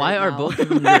career. Why right are now. both of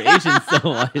them your agents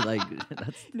though? Why, like,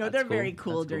 No, that's they're very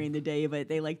cool That's during the day, but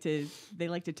they like to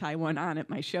tie one on at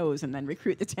my shows and then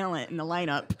recruit the talent in the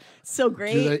lineup. So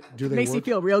great. do they Makes me work-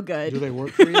 feel real good. Do they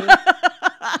work for you?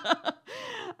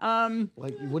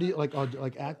 Like, what do you like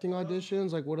acting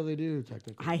auditions? Like, what do they do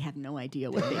technically? I have no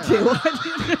idea what they do.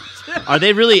 Are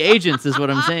they really agents? Is what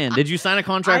I'm saying. Did you sign a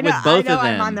contract with both I know of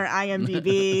them? I'm on their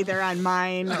IMDb. They're on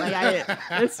mine. Like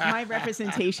my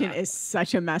representation is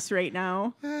such a mess right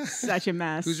now. Such a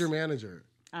mess. Who's your manager?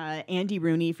 Andy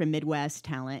Rooney from Midwest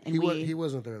Talent, and He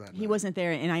wasn't there that night. he wasn't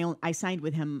there, and I signed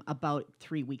with him about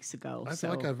 3 weeks ago. I so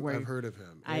feel like I've we're- heard of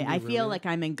him. I Andy feel Rooney? like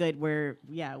I'm in good.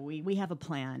 We have a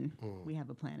plan. We have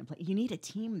a plan in place. You need a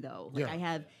team though. Like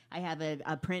Yeah. I have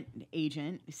a print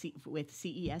agent with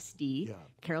CESD. Yeah.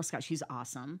 Carol Scott. She's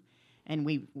awesome, and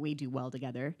we do well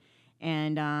together.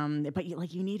 And but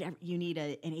you need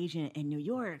an agent in New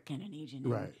York and an agent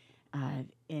Right.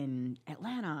 in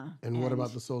Atlanta. And what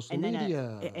about the social and then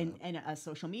media? and a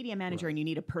social media manager, and you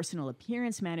need a personal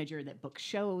appearance manager that books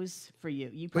shows for you.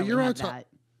 You But probably you're on have top. that.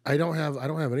 I don't have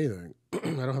anything. I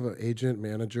don't have an agent,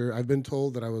 manager. I've been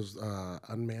told that I was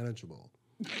unmanageable.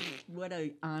 What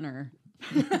an honor.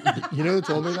 You know who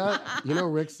told me that? You know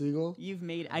Rick Siegel? You've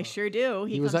made. I sure do.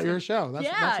 He was comes at your to- show. That's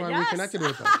Yeah, why we yes. connected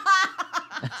with him.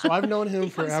 So I've known him He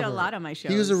comes forever. to a lot of my He's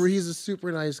shows. a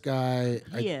super nice guy.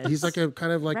 He is. He's like a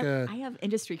kind of like I have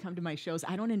industry come to my shows.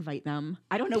 I don't invite them.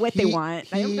 I don't know what they He- want.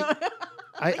 I don't he- know.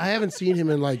 I haven't seen him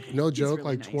in like no joke really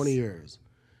like nice. 20 years,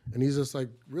 and he's just like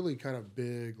really kind of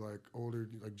big, like older,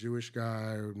 like Jewish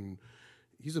guy, and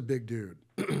he's a big dude.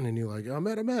 And he's like,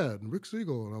 Ahmed Ahmed, Rick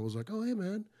Siegel, and I was like, oh hey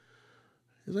man,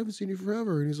 I haven't seen you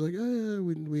forever, and he's like, yeah,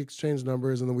 we exchanged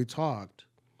numbers, and then we talked,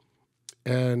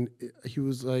 and he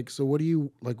was like, so what do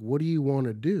you want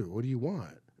to do? What do you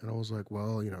want? And I was like,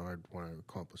 well, I want to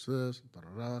accomplish this,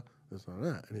 this and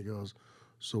that, and he goes,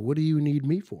 so what do you need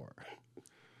me for?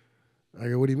 I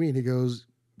go, what do you mean? He goes,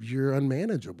 you're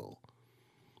unmanageable.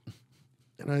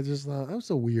 And I just thought, that was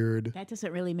so weird. That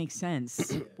doesn't really make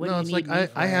sense. What No, do it's you like need me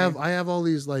I for? have all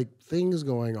these like things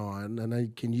going on,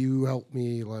 and can you help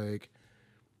me like,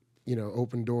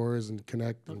 open doors and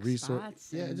connect and Book resource?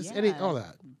 spots Yeah, and- just yeah. all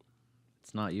that.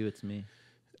 It's not you. It's me.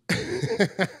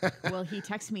 Well, he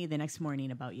texted me the next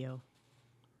morning about you.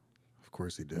 Of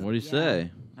course he did. What do you say?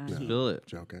 he- Spill it.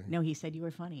 Joking. No, he said you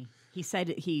were funny. He said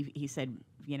he said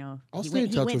I'll he stay in went,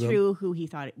 he touch went with him. through who he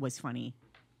thought was funny.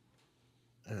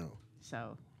 Oh,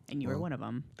 So and you were Well, one of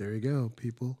them. there you go,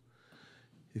 people.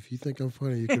 If you think I'm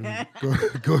funny, you can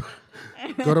go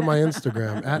to my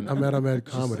Instagram at Ahmed Ahmed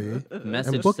Comedy.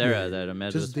 Message and book Sarah me. that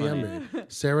Ahmed Just was funny. DM me.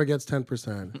 Sarah gets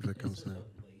 10% if it comes in.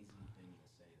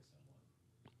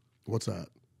 What's that?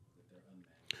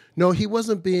 No, he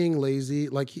wasn't being lazy.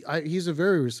 Like he's a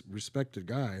very respected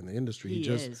guy in the industry. He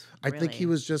just, is, I think he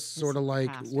really. was just sort of like,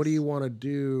 past what do is- you want to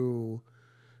do?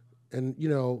 And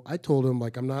I told him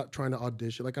like I'm not trying to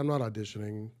audition. Like I'm not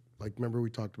auditioning. Like remember we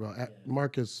talked about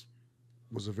Marcus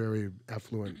was a very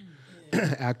affluent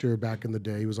actor back in the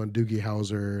day. He was on Doogie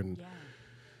Howser and Yeah.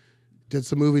 did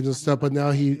some movies and stuff, but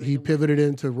now he the pivoted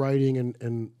into writing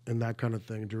and that kind of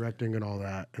thing, directing and all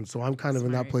that. And so I'm kind of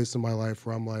in that Smart. place in my life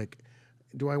where I'm like,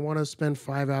 do I want to spend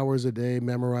 5 hours a day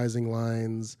memorizing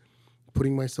lines,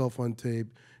 putting myself on tape,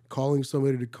 calling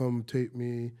somebody to come tape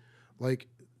me? Like,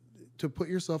 to put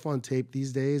yourself on tape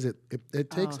these days, it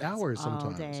takes It's hours all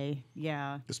sometimes. day.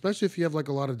 Yeah. Especially if you have like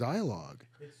a lot of dialogue.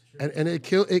 It's true. And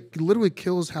it literally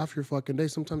kills half your fucking day,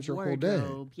 sometimes your whole day.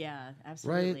 Wardrobe. Yeah,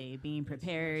 absolutely. Being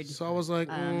prepared. So I was like,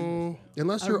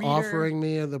 unless a you're reader- offering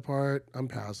me the part, I'm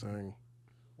passing.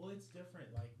 Well, it's different.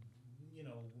 Like, you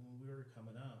know, when we were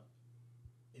coming up,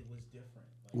 it was different.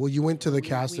 Like, Well, you went to the we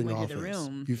casting went office. to the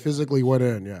room. You physically went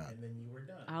in, yeah. and then you were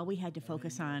done. All we had to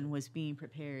focus on was being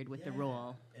prepared with the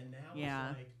role. And now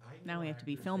Yeah. it's like, I Now know we have to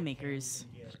be actors that can't filmmakers.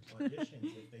 even get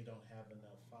auditions if they don't have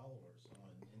enough followers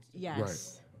on Instagram. Yes,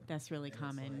 Right. that's really And it's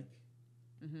common.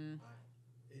 like, hmm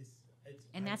it's,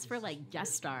 And I that's for just- like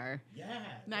guest star, Yeah.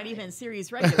 not right. even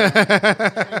series regular.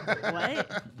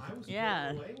 What? I was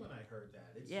Yeah. blown away when I heard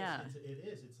that. It's Yeah. Just, it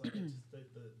is. It's like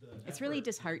it's the It's really effort.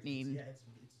 disheartening. Yeah, it's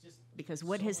just Because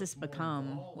what so has this much more become?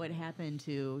 involved. What happened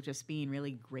to just being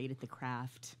really great at the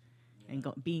craft and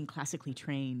being classically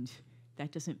trained?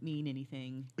 That doesn't mean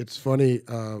anything. It's funny.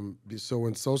 So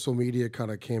when social media kind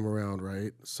of came around,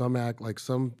 right? Some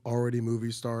already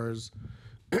movie stars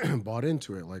bought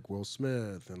into it, like Will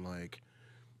Smith and like,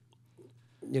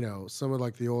 you know, some of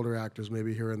like the older actors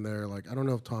maybe here and there. Like I don't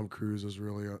know if Tom Cruise is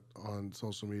really on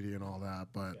social media and all that,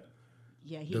 but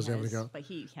Yeah, he Doesn't have has, any go- but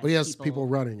he he has people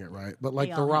running it, right? But like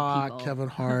They The all have Rock, people. Kevin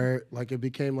Hart, like it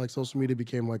became like social media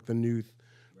became like the new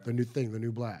thing, the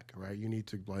new black, right? You need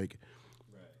to like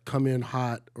come in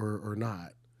hot or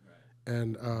not.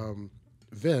 And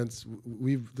Vince,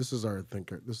 this is our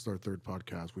third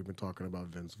podcast. We've been talking about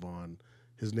Vince Vaughn.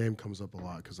 His name comes up a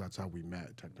lot because that's how we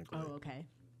met technically. Oh, okay.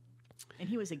 And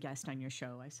he was a guest on your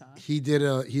show, I saw. He did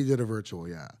a virtual,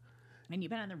 yeah. And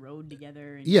you've been on the road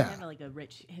together, and Yeah. you have like a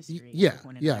rich history. Yeah, with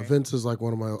one yeah. another. Vince is like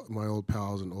one of my old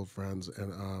pals and old friends,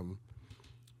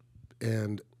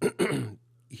 and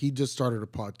he just started a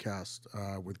podcast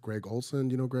with Greg Olson.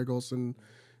 You know Greg Olson,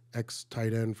 ex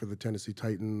tight end for the Tennessee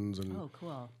Titans, and Oh,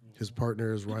 cool. his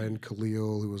partner is Ryan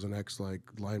Khalil, who was an ex like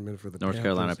lineman for the North Panthers.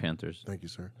 Carolina Panthers. Thank you,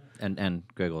 sir. And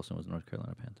Greg Olson was a North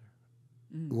Carolina Panther.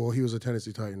 Well, he was a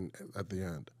Tennessee Titan at the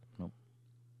end. Nope.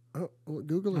 Oh, well,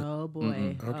 Google it. Oh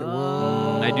boy. Okay,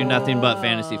 Oh. well, I do nothing but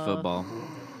fantasy football.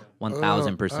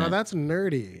 1000%. Oh, that's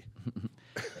nerdy.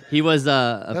 He was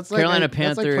a That's Carolina like that's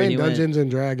Panther. like and playing he, went, Dungeons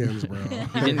and Dragons, bro.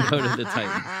 he didn't go to the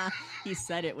Titans. He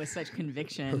said it with such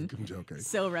conviction. I'm joking.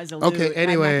 So resolute. Okay, I'm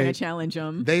anyway, not going to challenge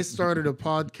him. They started a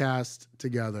podcast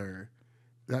together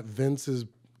that Vince's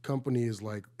company is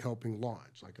like helping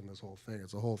launch, like in this whole thing.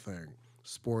 It's a whole thing.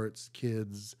 Sports,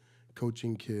 kids,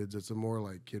 coaching kids. It's a more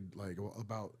like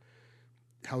about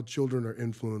how children are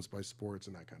influenced by sports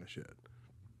and that kind of shit.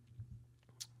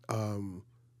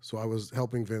 So I was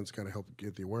helping Vince kind of help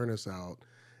get the awareness out.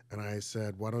 And I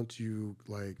said, why don't you,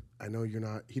 like, I know you're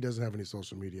not, he doesn't have any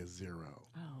social media, zero.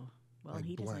 Oh, well, Like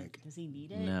he blank. doesn't. Does he need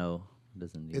it? No,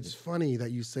 doesn't need It's it. funny that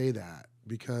you say that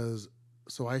because,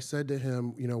 so I said to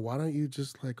him, you know, why don't you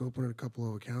just like open a couple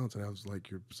of accounts and have like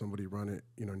somebody run it,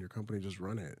 you know, in your company, just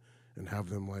run it and have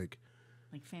them like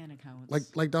Like fan accounts.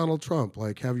 like Donald Trump,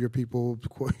 like have your people,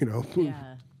 you know,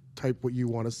 Yeah. type what you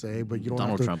want to say, but you don't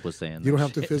Donald have to, Trump was saying you don't that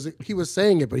have to shit. physically, he was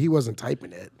saying it, but he wasn't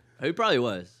typing it. He probably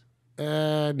was.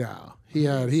 No, he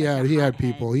had hothead. he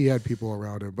had people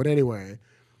around him. But anyway,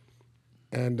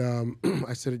 and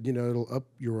I said, you know, it'll up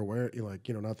your awareness, like,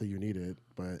 you know, not that you need it,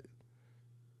 but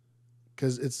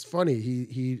because it's funny,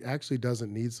 he actually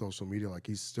doesn't need social media, like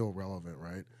he's still relevant,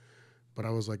 right? But I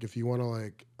was like, if you want to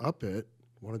like up it,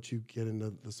 why don't you get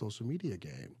into the social media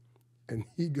game? And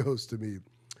he goes to me,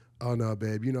 oh no,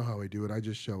 babe, you know how I do it. I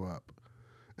just show up.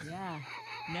 Yeah.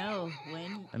 No.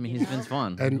 When I mean, you he's know, Vince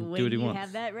Vaughn. And- Do when what he you wants.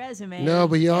 have that resume. No,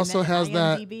 but he and also has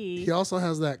that. IMDb, He also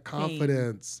has that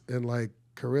confidence and like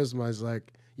charisma. He's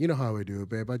like, you know how I do it,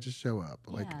 babe. I just show up.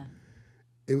 Like yeah.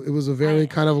 it was a very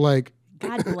kind of like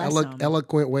God bless him.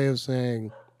 eloquent way of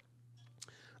saying,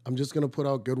 I'm just gonna put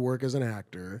out good work as an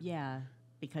actor, Yeah,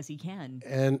 because he can.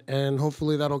 and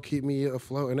hopefully that'll keep me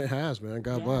afloat. And it has, man.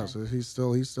 God Yeah. bless. He's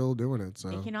still doing it. So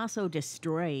It can also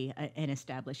destroy an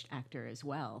established actor as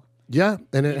well. yeah,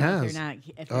 and it You know, has.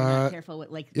 if they're not careful with,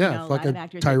 like, yeah, you know, a lot fucking of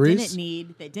actors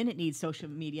Tyrese. that didn't need social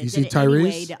media. You did see it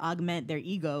anyway Tyrese? to augment their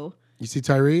ego. You see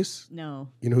Tyrese? No,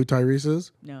 You know who Tyrese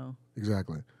is? no.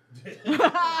 Exactly.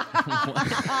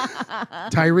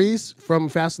 Tyrese from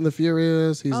Fast and the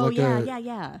Furious. He's Oh like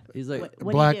yeah. He's like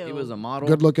What black- do you do? he was a model.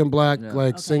 good-looking black Yeah.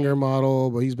 like Okay. singer model,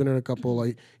 but he's been in a couple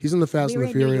like he's in the Fast We were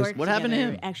and the in New Furious. York What happened to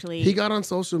together, him? Actually, He got on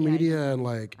social Yeah, I media know. and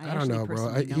like I I don't actually know, bro.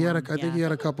 personally He know had him, I think yeah. he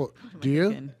had a couple. Am I Do you?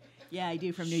 joking? Yeah, I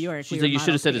do from New York. She's We like, were you should have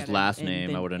models said his together last in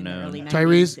name. the- I would have in the known. early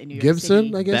 90s in New Tyrese York Gibson,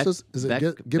 City. I guess. Beck- Is it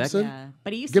Beck- Gibson? Yeah,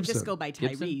 but he used to just Gibson. go by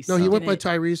Gibson? Tyrese. No, he went by didn't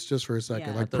it? Tyrese just for a second,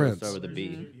 Yeah. like I thought it would Prince. start with a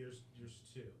B. Yours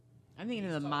two. I'm thinking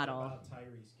of He's the talking model. about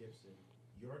Tyrese Gibson.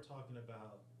 You're talking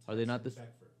about Are they not Tyson this-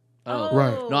 Beckford. Oh,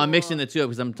 Right. No, I'm mixing the two up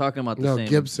because I'm talking about the No, same.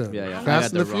 Gibson. Yeah, yeah. I Fast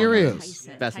got and the the wrong Furious. name.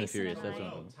 Tyson. Fast and the Tyson Furious. and That's I- what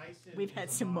I'm talking about. Tyson We've was had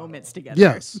the some model. moments together.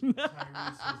 Yes. Tyrese was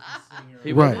the singer.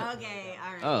 He Right. Okay,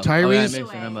 all right. Oh, Tyrese- Oh, yeah, I'm mixing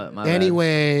them up. My bad.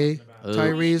 Anyway, Ugh.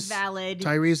 Tyrese Valid.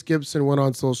 Tyrese Gibson went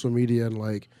on social media and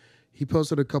like he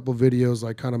posted a couple videos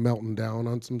like kind of melting down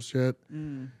on some shit.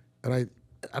 And I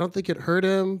don't think it hurt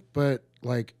him, but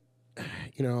like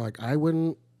like I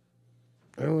wouldn't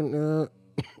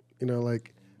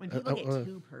like When people get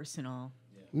too personal.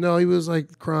 no, he was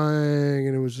like crying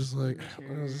and it was just like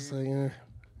I was just like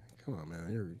come on,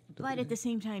 man. But at the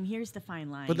same time, here's the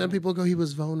fine line. But then people go, he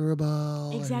was vulnerable.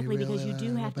 and he Exactly, because you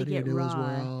do have to but he get knew his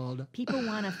raw. world. People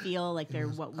want to feel like they're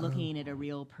looking at a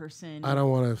real person. I don't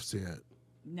want to see it.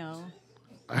 No.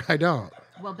 I don't.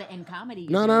 Well, but in comedy, you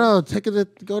No, do. no, no. Take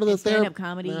it. Go to the In stand-up therapist.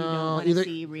 comedy, you No, don't want to either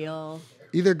see real.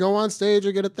 either go on stage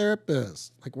or get a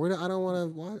therapist. Like I don't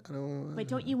want to. What? I don't. Wanna, But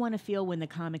don't you want to feel when the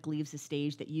comic leaves the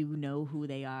stage that you know who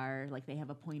they are, like they have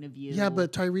a point of view? Yeah,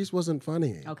 but Tyrese wasn't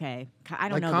funny. Okay, I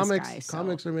don't like know comics. this guy. So.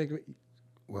 Comics are making.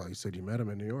 Well, you said you met him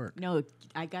in New York. No,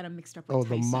 I got him mixed up with Oh,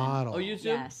 the Tyson. model. Oh, you too?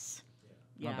 Yes.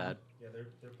 My Yeah. bad. Yeah,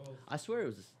 they're both. I swear it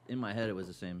was in my head. It was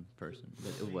the same person,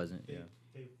 but it wasn't. Yeah.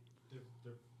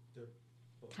 They're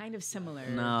both. Kind of similar.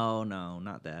 No,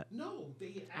 not that. No,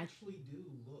 they actually do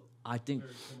look. I think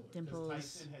very similar, 'cause Dimples,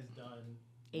 Tyson has done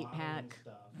 8-pack. modeling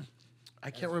stuff.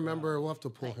 I can't remember. We'll have to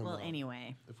pull But- him well, up.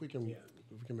 anyway. If we can make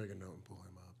a note and pull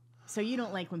him up. So you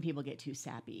don't like when people get too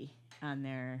sappy on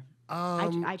their.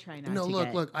 I try not No, to look,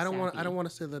 get look. I don't want. I sappy. don't want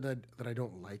to say that I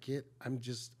don't like it. I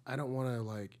don't want to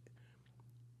like.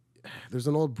 There's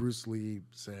an old Bruce Lee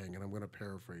saying, and I'm going to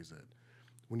paraphrase it.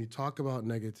 When you talk about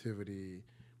negativity,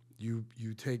 you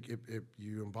take it,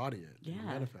 you embody it. You Yeah,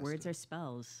 manifest words it, are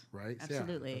spells. right.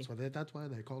 Absolutely. Yeah, that's why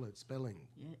they call it spelling,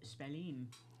 Yeah, spelling.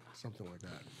 something like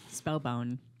that.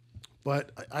 Spellbound.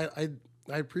 But I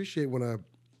appreciate when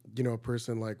a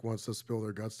person like wants to spill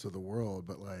their guts to the world,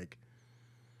 but like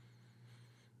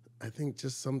I think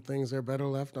just some things are better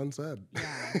left unsaid.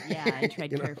 Yeah, and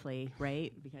tread You know? carefully,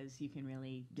 right? Because you can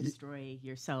really destroy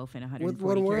yourself in With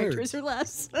 140 one characters word. or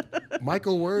less.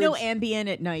 Michael Words. No ambient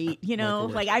at night, you know?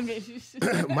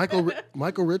 Michael Like I'm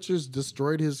Michael Richards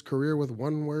destroyed his career with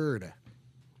one word,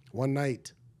 one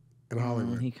night in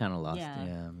Hollywood. he kind of lost. Yeah.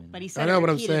 Yeah, I mean. But he said know it what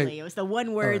I'm repeatedly. saying. It was the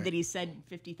one word right. that he said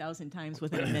 50,000 times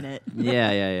within a minute.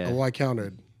 yeah. Oh, I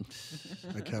counted.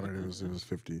 I counted. It was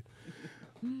 50.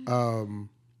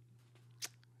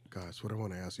 Gosh, what I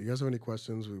want to ask you. You guys have any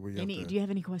questions? We have Do to, you have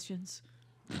any questions?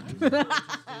 I'm just interested in this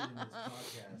podcast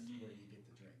where you get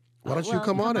the drink. why don't you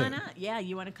come on it? Yeah,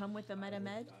 you want to come with Ahmed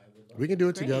Ahmed? We can do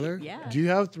it Great, together. yeah. Do you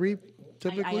have three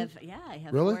typically? I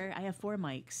have Really? four. I have 4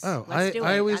 mics. Oh, Let's do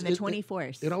I it always on the it-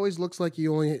 24th. It always looks like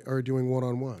you only are doing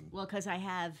one-on-one. Well, because I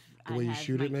have The way you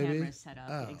shoot my it, maybe? cameras set up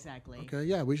Oh, exactly. Okay,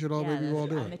 yeah, we should all maybe we'll all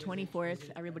do on the it.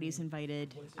 24th, everybody's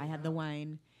invited. I have the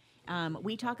wine.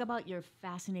 We talk about your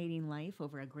fascinating life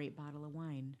over a great bottle of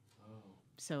wine. Oh,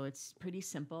 So it's pretty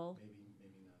simple. maybe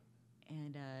not.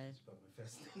 And But my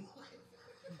fascinating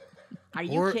life. are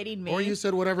you kidding me? Or you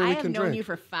said whatever I we have can known drink. you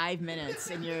for 5 minutes,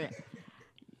 and you're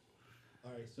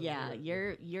All right. So yeah,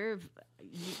 here- you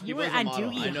He were was a on model.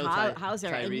 Doogie I know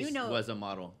Howser, and you Tyrese know. was a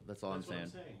model. That's all I'm That's what I'm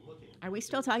saying. saying. Look at. Are we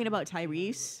still talking about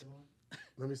Tyrese?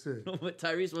 Let me see. But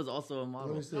Tyrese was also a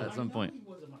model me see. at some point. He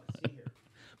was a model. See here.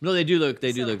 No, they do look.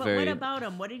 They do So, look but very. what about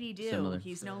him? What did he do? similar.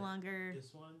 He's no longer.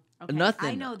 This one. Okay, I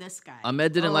Nothing. know this guy.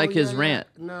 Ahmed didn't Oh, like his yeah, rant.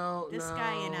 yeah. No, This no.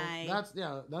 guy and I,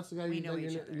 That's the guy we you know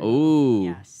each you- other. you- Oh.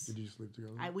 Yes. Did you sleep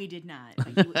together? We did not.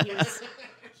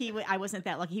 But I wasn't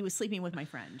that lucky. He was sleeping with my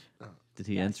friend. Did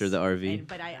he Yes. enter the RV?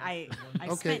 But I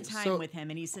Okay, spent time so- with him,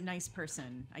 and he's a nice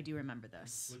person. I do remember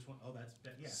this. Which one? Oh, that's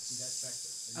yeah. See,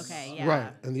 that's Beckford. Okay, yeah.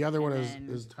 Right, and the other one And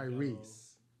is then- Tyrese.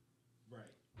 Right.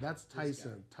 That's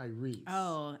Tyson. Tyrese.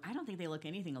 Oh, I don't think they look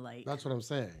anything alike. That's what I'm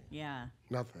saying. Yeah.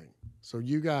 Nothing. So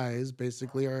you guys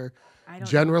basically are I don't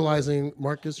generalizing.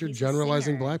 Marcus, you're He's a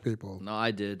generalizing singer. black people. No,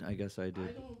 I did. I guess I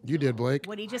did. You did, Blake.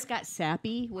 What, he just got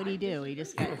sappy? What did he do? He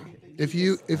just got If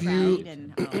you cried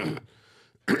and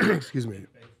excuse me,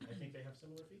 I think they have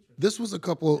similar features. this was a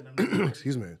couple.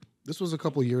 Excuse me. This was a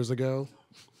couple years ago.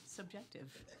 subjective.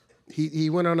 He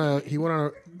went on a you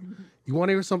want to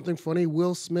hear something funny?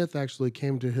 Will Smith actually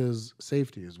came to his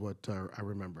safety, is what I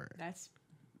remember. That's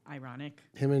ironic.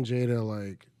 Him and Jada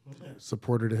like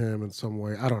supported him in some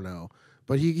way. I don't know,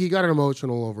 but he got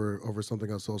emotional over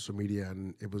something on social media,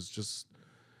 and it was just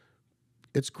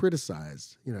it's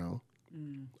criticized. You know,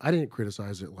 I didn't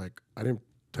criticize it. Like I didn't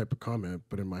type a comment,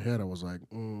 but in my head I was like,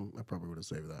 I probably would have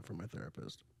saved that for my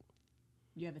therapist.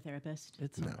 You have a therapist?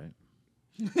 It's No. all right.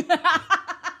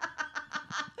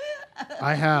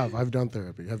 I've done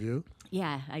therapy. Have you?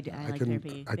 Yeah, I like can-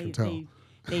 therapy. I can tell.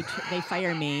 They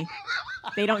fire me.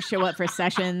 They don't show up for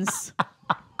sessions.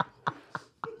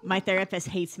 My therapist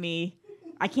hates me.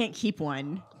 I can't keep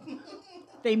one.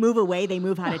 They move away. They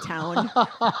move out of town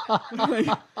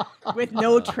with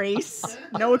no trace,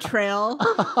 no trail.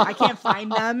 I can't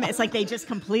find them. It's like they just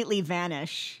completely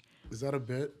vanish. Is that a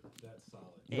bit? That's solid.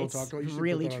 You don't It's talk about. You should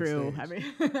really put that on true. stage. I mean,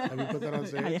 Have you put that on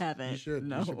stage? I haven't. You should.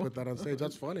 No. You should put that on stage.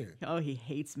 That's funny. Oh, he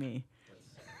hates me.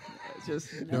 It's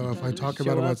just No, if I talk show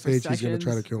about him on up for stage, he's gonna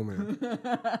try to sessions. kill me.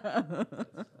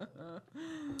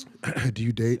 Do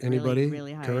you date anybody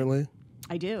really high. currently?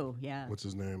 I do. Yeah. What's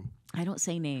his name? I don't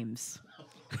say names.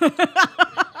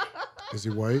 Is he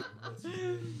white?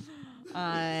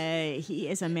 He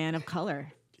is a man of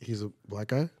color. He's a black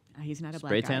guy. He's not a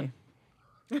Spray black tan?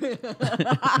 guy.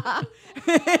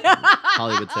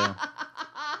 Hollywood tale.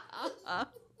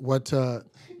 What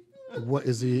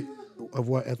is he? Of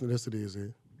what ethnicity is he?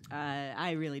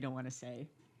 I really don't want to say.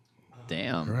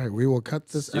 Damn. All right, we will cut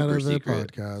this out Super of the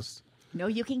secret. podcast. No,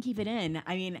 you can keep it in.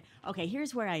 I mean, okay,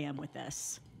 here's where I am with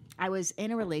this. I was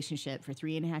in a relationship for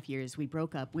 3.5 years. We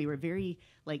broke up. We were very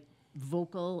like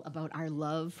vocal about our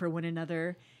love for one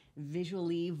another,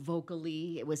 visually,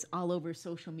 vocally. It was all over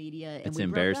social media. And It's we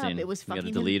embarrassing. Broke up. It was You fucking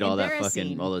gotta delete all that embarrassing.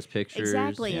 fucking all those pictures.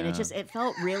 Exactly, and yeah. it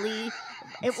felt really.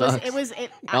 It Sucks. was.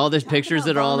 all those talking pictures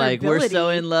about that are all like, we're so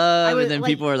vulnerability. in love, I was and then like,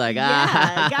 people are like,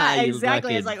 yeah, you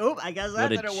exactly. It's fucking- like, I guess that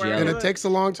what a didn't gem. work. And it takes a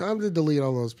long time to delete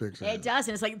all those pictures. It does,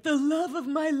 and it's like the love of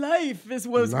my life was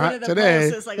one Not of the today.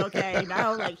 posts. It's like, okay,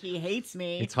 now like he hates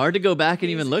me. It's hard to go back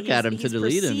and even look at him to he's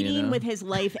delete him. proceeding You know. with his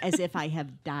life as if I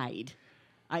have died.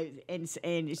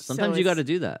 Sometimes you got to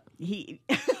do that. He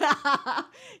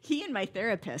he and my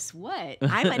therapist. What?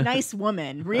 I'm a nice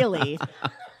woman, really.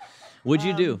 What'd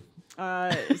you do?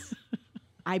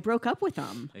 I broke up with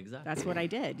him. Exactly. That's what I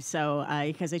did. So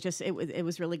because it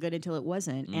was really good until it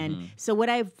wasn't. Mm-hmm. And so what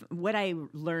I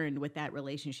learned with that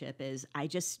relationship is I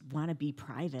just want to be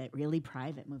private, really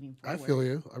private, moving I forward. feel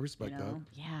you. I respect You know?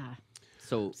 Yeah.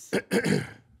 So,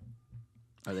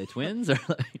 are they twins or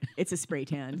like? It's a spray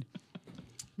tan.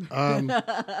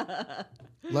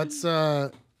 Let's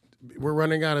we're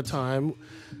running out of time.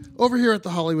 Over here at the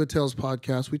Hollywood Tales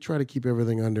podcast, we try to keep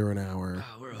everything under an hour.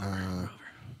 We're over.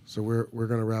 So we're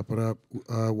gonna wrap it up.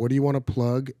 What do you want to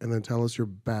plug, and then tell us your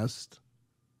best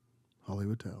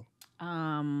Hollywood tale?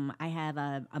 I have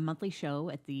a monthly show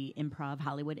at the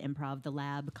Hollywood Improv, the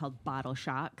Lab, called Bottle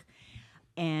Shock,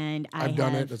 and I've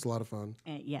done it. It's a lot of fun.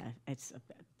 Yeah,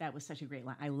 that was such a great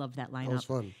line. I love that lineup. That was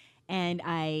fun. And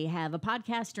I have a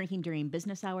podcast, Drinking During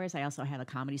Business Hours. I also have a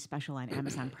comedy special on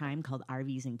Amazon Prime called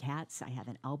RVs and Cats. I have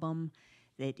an album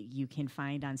that you can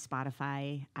find on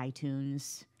Spotify,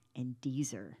 iTunes, and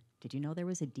Deezer. Did you know there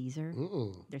was a Deezer?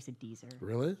 There's a Deezer.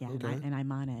 Really? Yeah, Okay. and I'm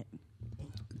on it.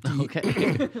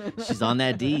 Okay. She's on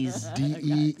that D's. I'm on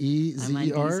DEEZER.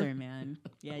 Deezer, man.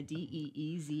 Yeah,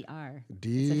 DEEZR.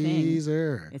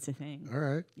 Deezer. It's a thing. All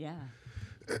right. Yeah.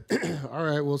 All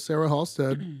right. Well, Sarah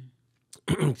Halstead,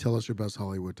 tell us your best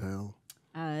Hollywood tale.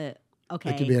 Okay.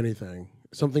 It could be anything.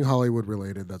 Something Hollywood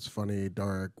related that's funny,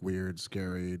 dark, weird,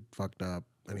 scary, fucked up,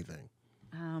 anything.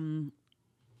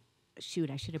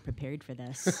 Shoot, I should have prepared for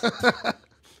this.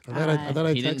 I thought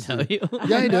I He didn't texted tell you.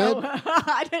 Yeah, I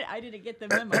did. I didn't get the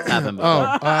memo. It's happened before.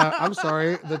 Oh, I'm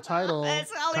sorry. The title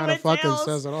It's kind Hollywood of fucking Tales.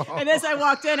 says it all. And as I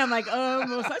walked in, I'm like,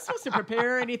 was I supposed to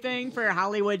prepare anything for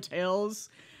Hollywood Tales?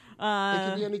 It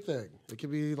could be anything. It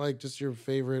could be like just your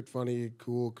favorite, funny,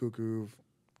 cool, cuckoo,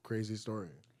 crazy story.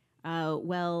 I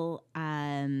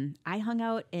hung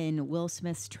out in Will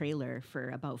Smith's trailer for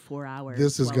about 4 hours.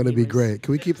 This is while going to he be was- great.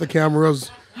 Can we keep the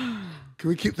cameras? Can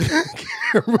we keep the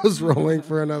cameras rolling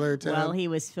for another 10? Well, he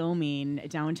was filming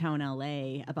downtown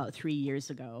LA about 3 years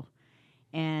ago.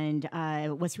 And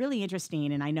what's really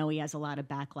interesting, and I know he has a lot of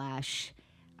backlash,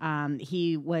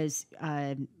 he was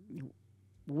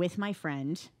with my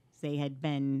friend, They had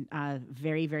been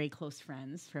very, very close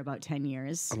friends for about 10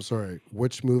 years. I'm sorry.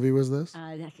 Which movie was this?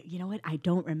 You know what? I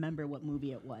don't remember what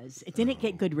movie it was. It didn't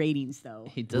get good ratings, though.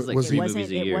 He does like Was two he-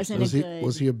 movies a it year. wasn't Was a he good.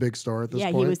 was he a big star at this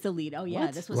yeah, point? he was the lead. Oh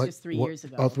yeah, this was Like, just 3 what- years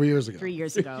ago. Oh, 3 years ago. 3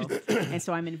 years ago. And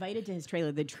so I'm invited to his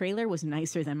trailer. The trailer was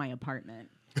nicer than my apartment.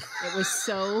 It was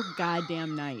so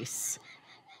goddamn nice.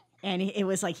 And it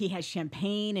was like he has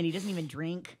champagne and he doesn't even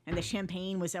drink. And the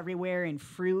champagne was everywhere and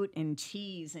fruit and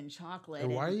cheese and chocolate.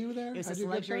 And why are you there? It was How'd this you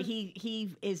get luxury. there?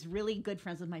 He is really good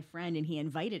friends with my friend and he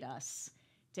invited us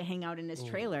to hang out in his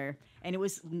trailer. And it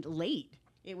was late.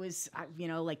 It was,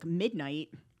 like midnight.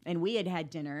 And we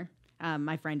had dinner,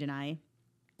 my friend and I.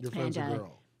 Your friend's a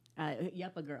girl.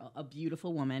 Yep, a girl, a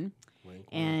beautiful woman. Wink,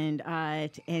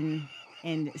 wink.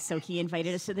 And so he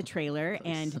invited us to the trailer,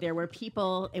 and there were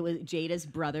people. It was Jada's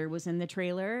brother was in the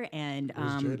trailer, and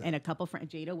Where's Jada? and a couple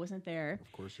friends. Jada wasn't there.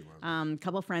 Of course she was. A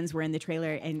couple friends were in the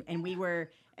trailer, and we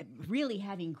were really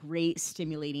having great,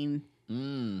 stimulating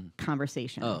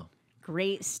conversation. Oh.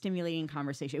 Great, stimulating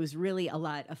conversation. It was really a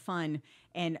lot of fun.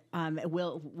 And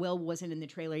Will wasn't in the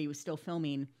trailer; he was still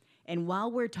filming. And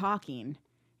while we're talking,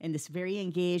 in this very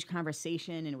engaged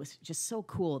conversation, and it was just so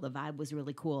cool. The vibe was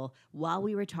really cool. While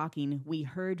we were talking, we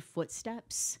heard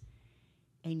footsteps,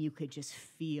 and you could just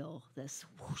feel this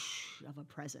whoosh of a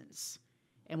presence.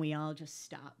 And we all just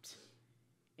stopped.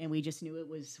 And we just knew it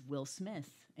was Will Smith.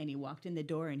 And he walked in the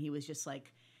door, and he was just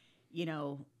like,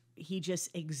 he just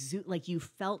like you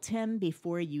felt him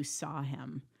before you saw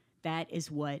him. That is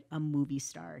what a movie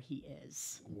star he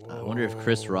is. I wonder if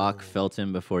Chris Rock felt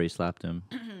him before he slapped him.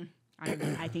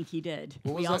 I think he did.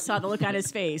 What was We all that? saw the look on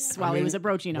his face while he was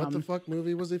approaching What the him. fuck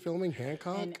movie was he filming?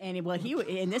 Hancock?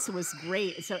 And this was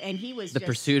great. So he was The just,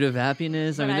 Pursuit of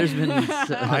Happiness. I mean, But there's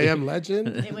been. I Am Legend?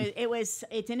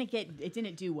 it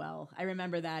didn't do well. I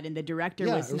remember that, and the director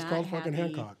Yeah, was it was not called happy. fucking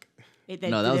Hancock.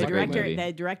 No, that was a great movie.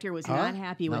 The director was not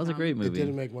happy with That was a him. great It movie.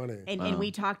 didn't make money. And we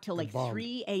talked till like bombed.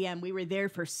 3 a.m. We were there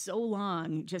for so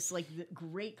long, just like the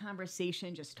great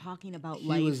conversation, just talking about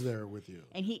life. He was there with you.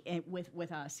 And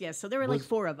with us, yes. So there were like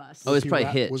 4 of us. Oh, it's he probably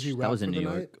wrap- Hitch. was he That wrapped was in for New the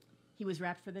York. night? He was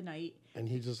wrapped for the night. And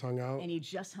he just hung out? And he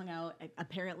just hung out.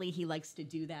 Apparently, he likes to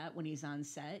do that when he's on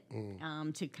set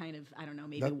to kind of, I don't know,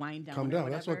 maybe wind down. Calm or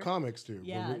down. That's what whatever. comics do.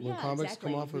 Yeah, When comics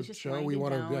exactly. come off He was a just show, we winding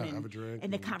want to down have a drink.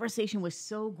 And the conversation was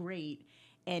so great.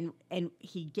 And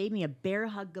he gave me a bear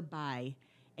hug goodbye.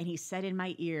 And he said in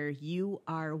my ear, "You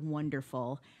are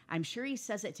wonderful." I'm sure he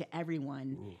says it to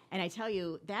everyone. And I tell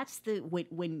you, that's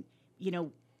when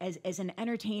as an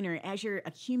entertainer, as you're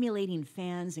accumulating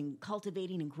fans and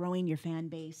cultivating and growing your fan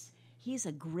base, he's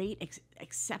a great,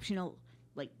 exceptional,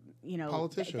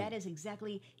 Politician. That is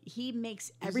exactly. He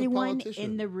makes a everyone politician.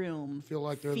 in the room Feel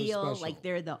like they're the feel special. like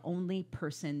they're the only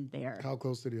person there, How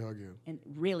close did he hug you? and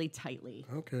really tightly.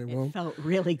 Okay, It well, felt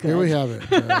really good. here we have it.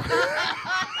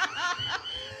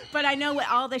 But I know with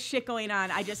all this shit going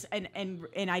on, I just and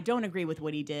I don't agree with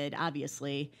what he did,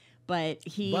 obviously. But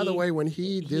he. By the way, when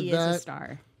he did is that, a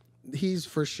star. he's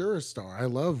for sure a star. I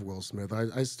love Will Smith.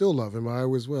 I still love him. I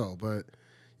always will. But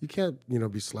you can't,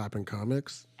 be slapping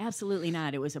comics. Absolutely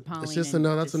not. It was appalling. It's just and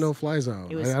that's a just- no-fly zone.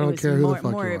 It was, I it don't was care who more, the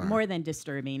fuck more, you are. more than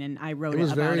disturbing, and I wrote It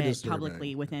was about very it disturbing.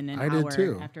 publicly within an I hour did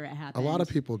too. after it A happened. lot of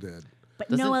people did. But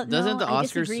Doesn't the I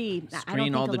Oscars disagree. I don't screen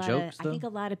think all a the lot jokes, I though? think a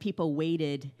lot of people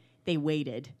waited. They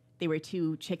waited. They were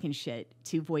too chicken shit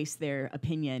to voice their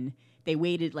opinion. They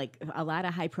waited, like a lot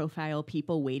of high-profile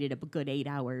people waited a good 8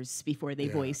 hours before they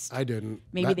Yeah, voiced. I didn't.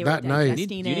 Maybe they were that night.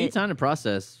 digesting You need it. time to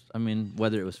process. I mean,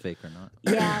 whether it was fake or not.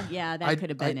 Yeah, that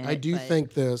could have been it. I do but-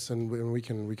 think this, and we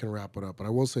can wrap it up. But I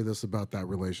will say this about that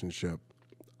relationship.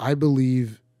 I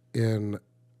believe in,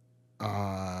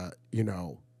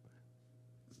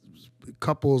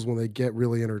 couples when they get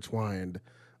really intertwined.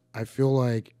 I feel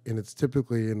like, and it's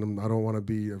typically, and I don't want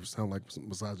to sound like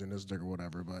misogynistic or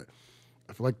whatever, but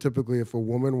I feel like typically if a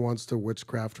woman wants to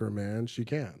witchcraft her man, she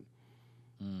can.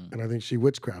 And I think she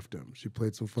witchcrafted him. She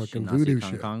played some fucking Nasi voodoo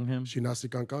Kong shit. Kong him? She Nasi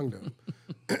Kong Konged him.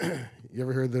 You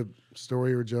ever heard the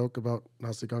story or joke about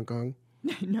Nasi Kong Kong?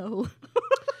 No.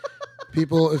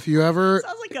 People, if you ever,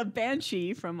 Sounds like a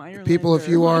banshee from Ireland. people, if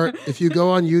or- you go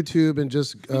on YouTube and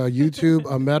just YouTube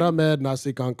Ahmed Ahmed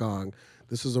Nasi Kong Kong,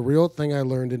 this is a real thing I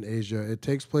learned in Asia. It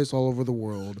takes place all over the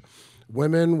world.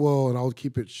 Women will, and I'll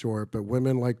keep it short, but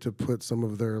women like to put some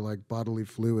of their like bodily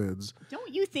fluids.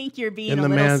 Don't you think you're being In a the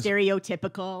little man's-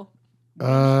 stereotypical?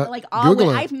 Like Google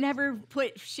it. I've never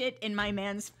put shit in my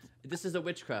man's. This is a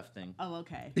witchcraft thing. Oh,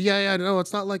 okay. Yeah, no,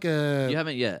 it's not like a. You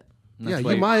haven't yet. Yeah, That's you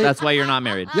why might. That's why you're not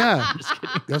married. Yeah,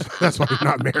 that's why you're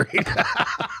not married.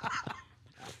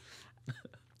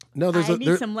 No, there's I a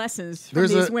need some lessons from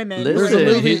there's these a- women. Listen, There's a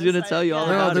movie- he's gonna tell you all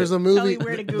No, about there's it. a movie. Tell me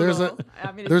where to Google. There's a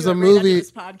I'm gonna there's do a it right after movie-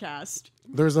 this podcast.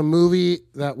 there's a movie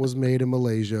that was made in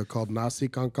Malaysia called Nasi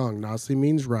Kangkong. Nasi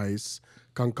means rice.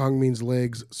 Kangkong means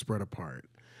legs spread apart.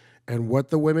 And what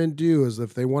the women do is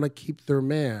if they want to keep their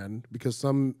man, because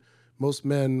most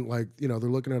men, like, you know, they're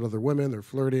looking at other women, they're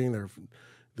flirting,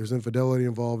 there's infidelity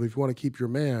involved. If you want to keep your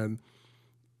man,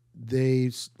 they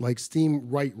like steam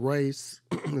white rice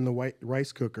in the white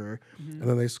rice cooker, and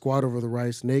then they squat over the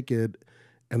rice naked,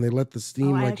 and they let the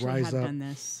steam I like actually rise have up. done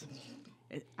this.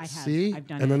 I have. See? I've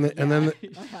done And it. then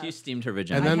She steamed her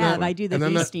vagina. And then I have. the- I do the and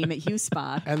then V the- steam at Hughes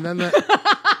Spa. and then the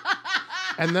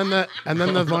and then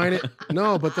the vine.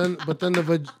 No, but then the I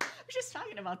was just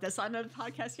talking about this on a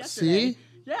podcast yesterday. See?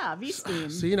 Yeah, V steam.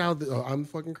 see now I'm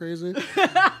fucking crazy.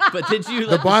 But did you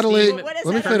The let bodily. steam- What does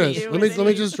Let me that have to finish. do Let with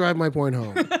me just drive my point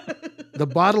home. The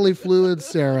bodily fluids,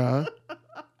 Sarah.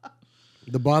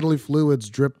 The bodily fluids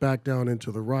drip back down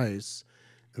into the rice,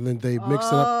 and then they mix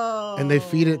it up and they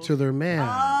feed it to their man.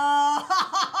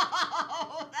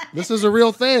 Oh, This is a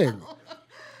real thing.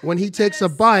 When he takes a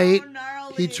bite,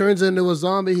 gnarly. he turns into a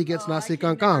zombie. He gets nasi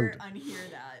kangkong. Unhear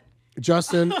that.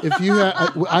 Justin, if you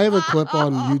I have a clip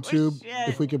on YouTube. shit.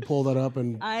 If we could pull that up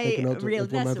and make a note to Real.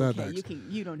 implement That's that okay. next.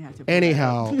 You don't have to.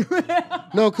 Anyhow,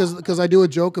 no, because I do a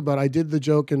joke about. I did the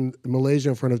joke in Malaysia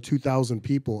in front of 2,000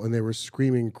 people, and they were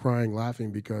screaming, crying,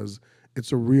 laughing because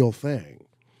it's a real thing.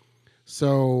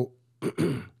 So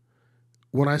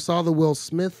when I saw the Will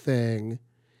Smith thing,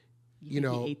 you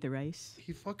know, he ate the rice.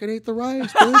 he fucking ate the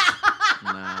rice, bitch.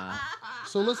 Nah.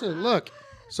 So listen, look.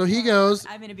 So he goes.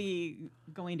 I'm gonna be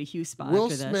going to Hughes Spa Will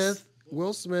after this. Smith.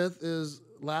 Will Smith is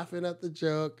laughing at the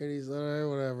joke, and he's all right,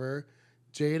 whatever.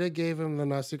 Jada gave him the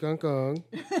nasi kangkong,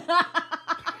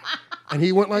 and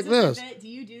he went like this. Do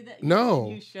you do that? No,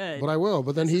 You should. but I will.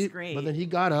 But then This is he, great. but then he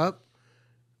got up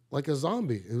like a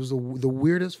zombie. It was the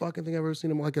weirdest fucking thing I've ever seen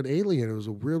him, like an alien. It was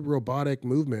a weird robotic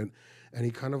movement, and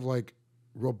he kind of like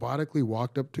robotically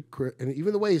walked up to Chris, and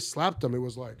even the way he slapped him, it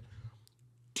was like,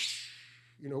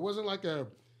 you know, it wasn't like a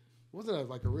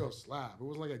real slap. It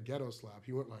wasn't like a ghetto slap.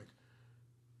 He went like,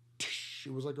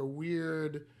 it was like a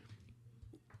weird.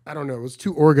 I don't know. It was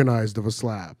too organized of a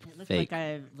slap. It looked Fake.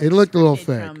 It looked a little scripted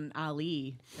fake. From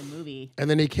Ali, the movie. And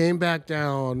then he came back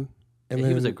down, and Yeah, then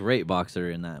he was a great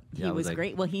boxer in that. He Yeah, I was like,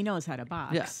 great. Well, he knows how to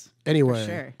box. Yeah. Anyway,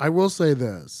 sure. I will say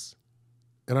this,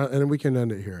 and we can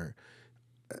end it here.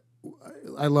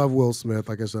 I love Will Smith.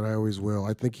 Like I said, I always will.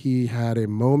 I think he had a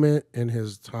moment in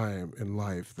his time in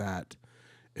life that,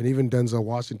 and even Denzel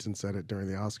Washington said it during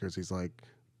the Oscars. He's like,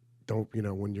 don't, you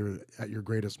know, when you're at your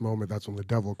greatest moment, that's when the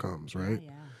devil comes, right?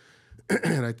 Yeah.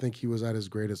 And I think he was at his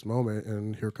greatest moment,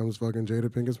 and here comes fucking Jada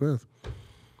Pinkett Smith.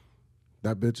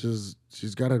 That bitch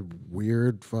she's got a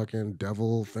weird fucking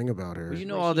devil thing about her. Well, you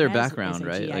know Well, all she their has- background, is a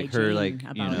right? G.I. Like her, Jane like, you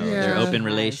about know, her. their Yeah. open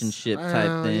relationship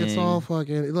type thing. It's all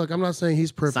fucking. Look, I'm not saying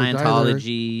he's perfect either.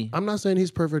 Scientology. I'm not saying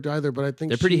he's perfect either, but I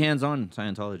think They're pretty hands-on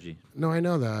Scientology. No, I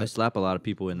know They that. slap a lot of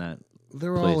people in that.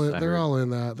 They're place, all I in, they're heard. all in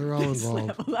that. They're all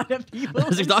involved. A lot of people.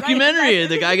 There's a inside documentary. that.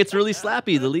 The guy gets really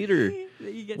slappy. The leader.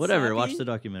 You get Whatever. sloppy. Watch the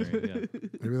documentary. Yeah.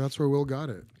 Maybe that's where Will got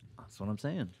it. That's what I'm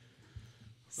saying.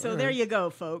 So there you go,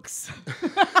 folks.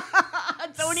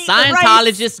 Don't eat the rice.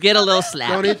 Scientologists get a little slap.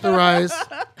 Don't eat the rice.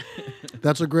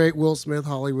 That's a great Will Smith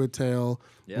Hollywood tale.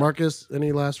 Yeah. Marcus,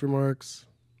 any last remarks?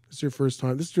 This is your first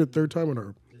time. This is your third time on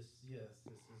our.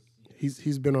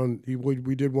 He's been on.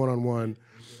 We did one-on-one,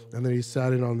 and then he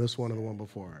sat in on this one and the one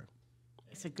before.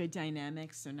 It's a good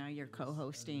dynamic. So now you're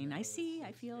co-hosting. I see.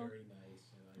 I feel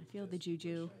the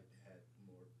juju.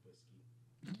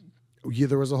 Yeah,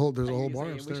 there's a whole bar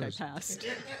I wish I upstairs. passed.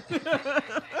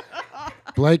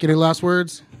 Blake, any last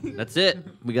words? That's it.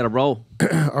 We got to roll.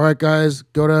 All right, guys,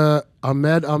 go to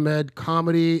Ahmed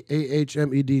Comedy,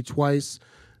 AHMED twice.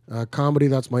 Comedy,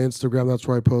 that's my Instagram. That's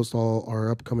where I post all our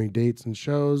upcoming dates and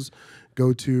shows.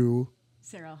 Go to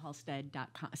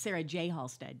SarahHalstead.com.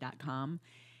 SarahJHalstead.com.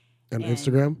 and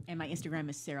Instagram. And my Instagram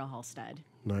is Sarah Halstead.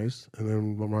 Nice. And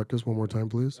then Marcus, one more time,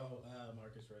 please. Oh,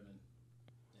 Markus Redmond,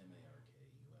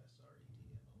 MARKUSREDMON.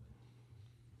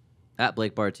 At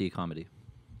Blake Barty Comedy.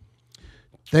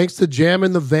 Thanks to Jam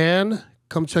in the Van.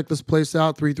 Come check this place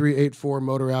out, 3384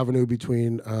 Motor Avenue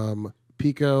between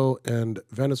Pico and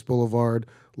Venice Boulevard.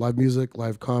 Live music,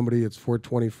 live comedy. It's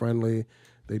 420 friendly.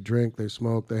 They drink, they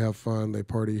smoke, they have fun, they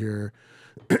party here.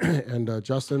 And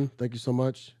Justin, thank you so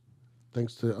much.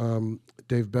 Thanks to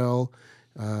Dave Bell,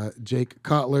 Jake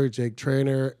Kotler, Jake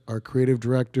Trainer, our creative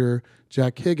director,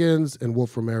 Jack Higgins, and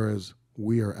Wolf Ramirez.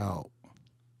 We are out.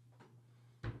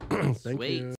 Thank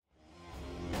Sweet. you.